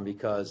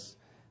 because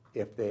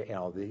if they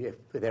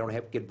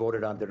don't get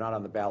voted on, they're not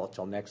on the ballot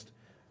till next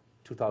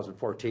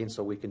 2014,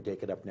 so we can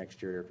take it up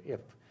next year if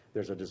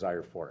there's a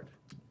desire for it.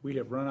 We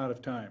have run out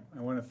of time.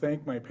 I want to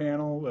thank my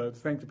panel,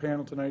 thank the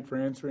panel tonight for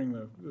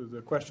answering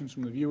the questions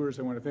from the viewers.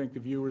 I want to thank the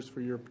viewers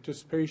for your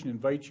participation,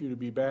 invite you to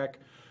be back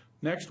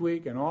next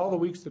week and all the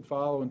weeks that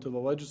follow until the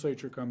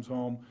legislature comes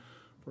home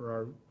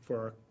for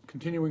our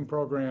continuing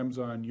programs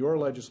on Your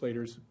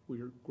Legislators.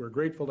 We're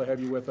grateful to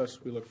have you with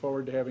us. We look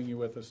forward to having you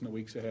with us in the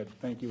weeks ahead.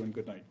 Thank you and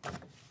good night.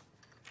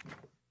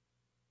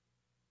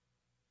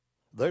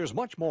 There's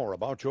much more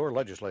about Your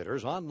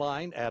Legislators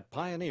online at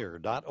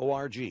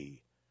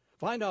pioneer.org.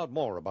 Find out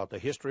more about the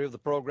history of the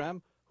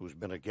program, who's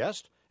been a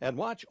guest, and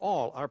watch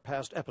all our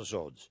past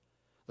episodes.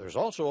 There's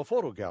also a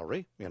photo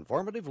gallery,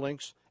 informative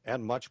links,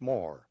 and much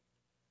more.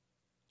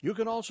 You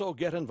can also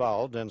get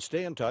involved and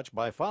stay in touch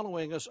by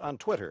following us on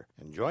Twitter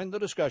and join the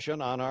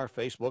discussion on our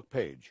Facebook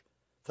page.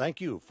 Thank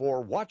you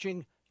for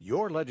watching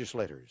Your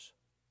Legislators.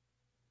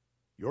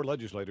 Your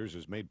Legislators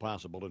is made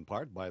possible in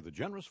part by the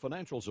generous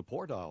financial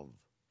support of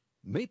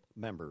MAPE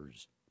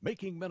members,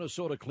 making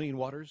Minnesota clean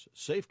waters,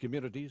 safe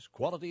communities,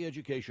 quality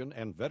education,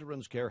 and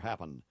veterans care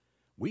happen.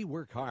 We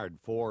work hard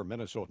for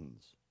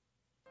Minnesotans.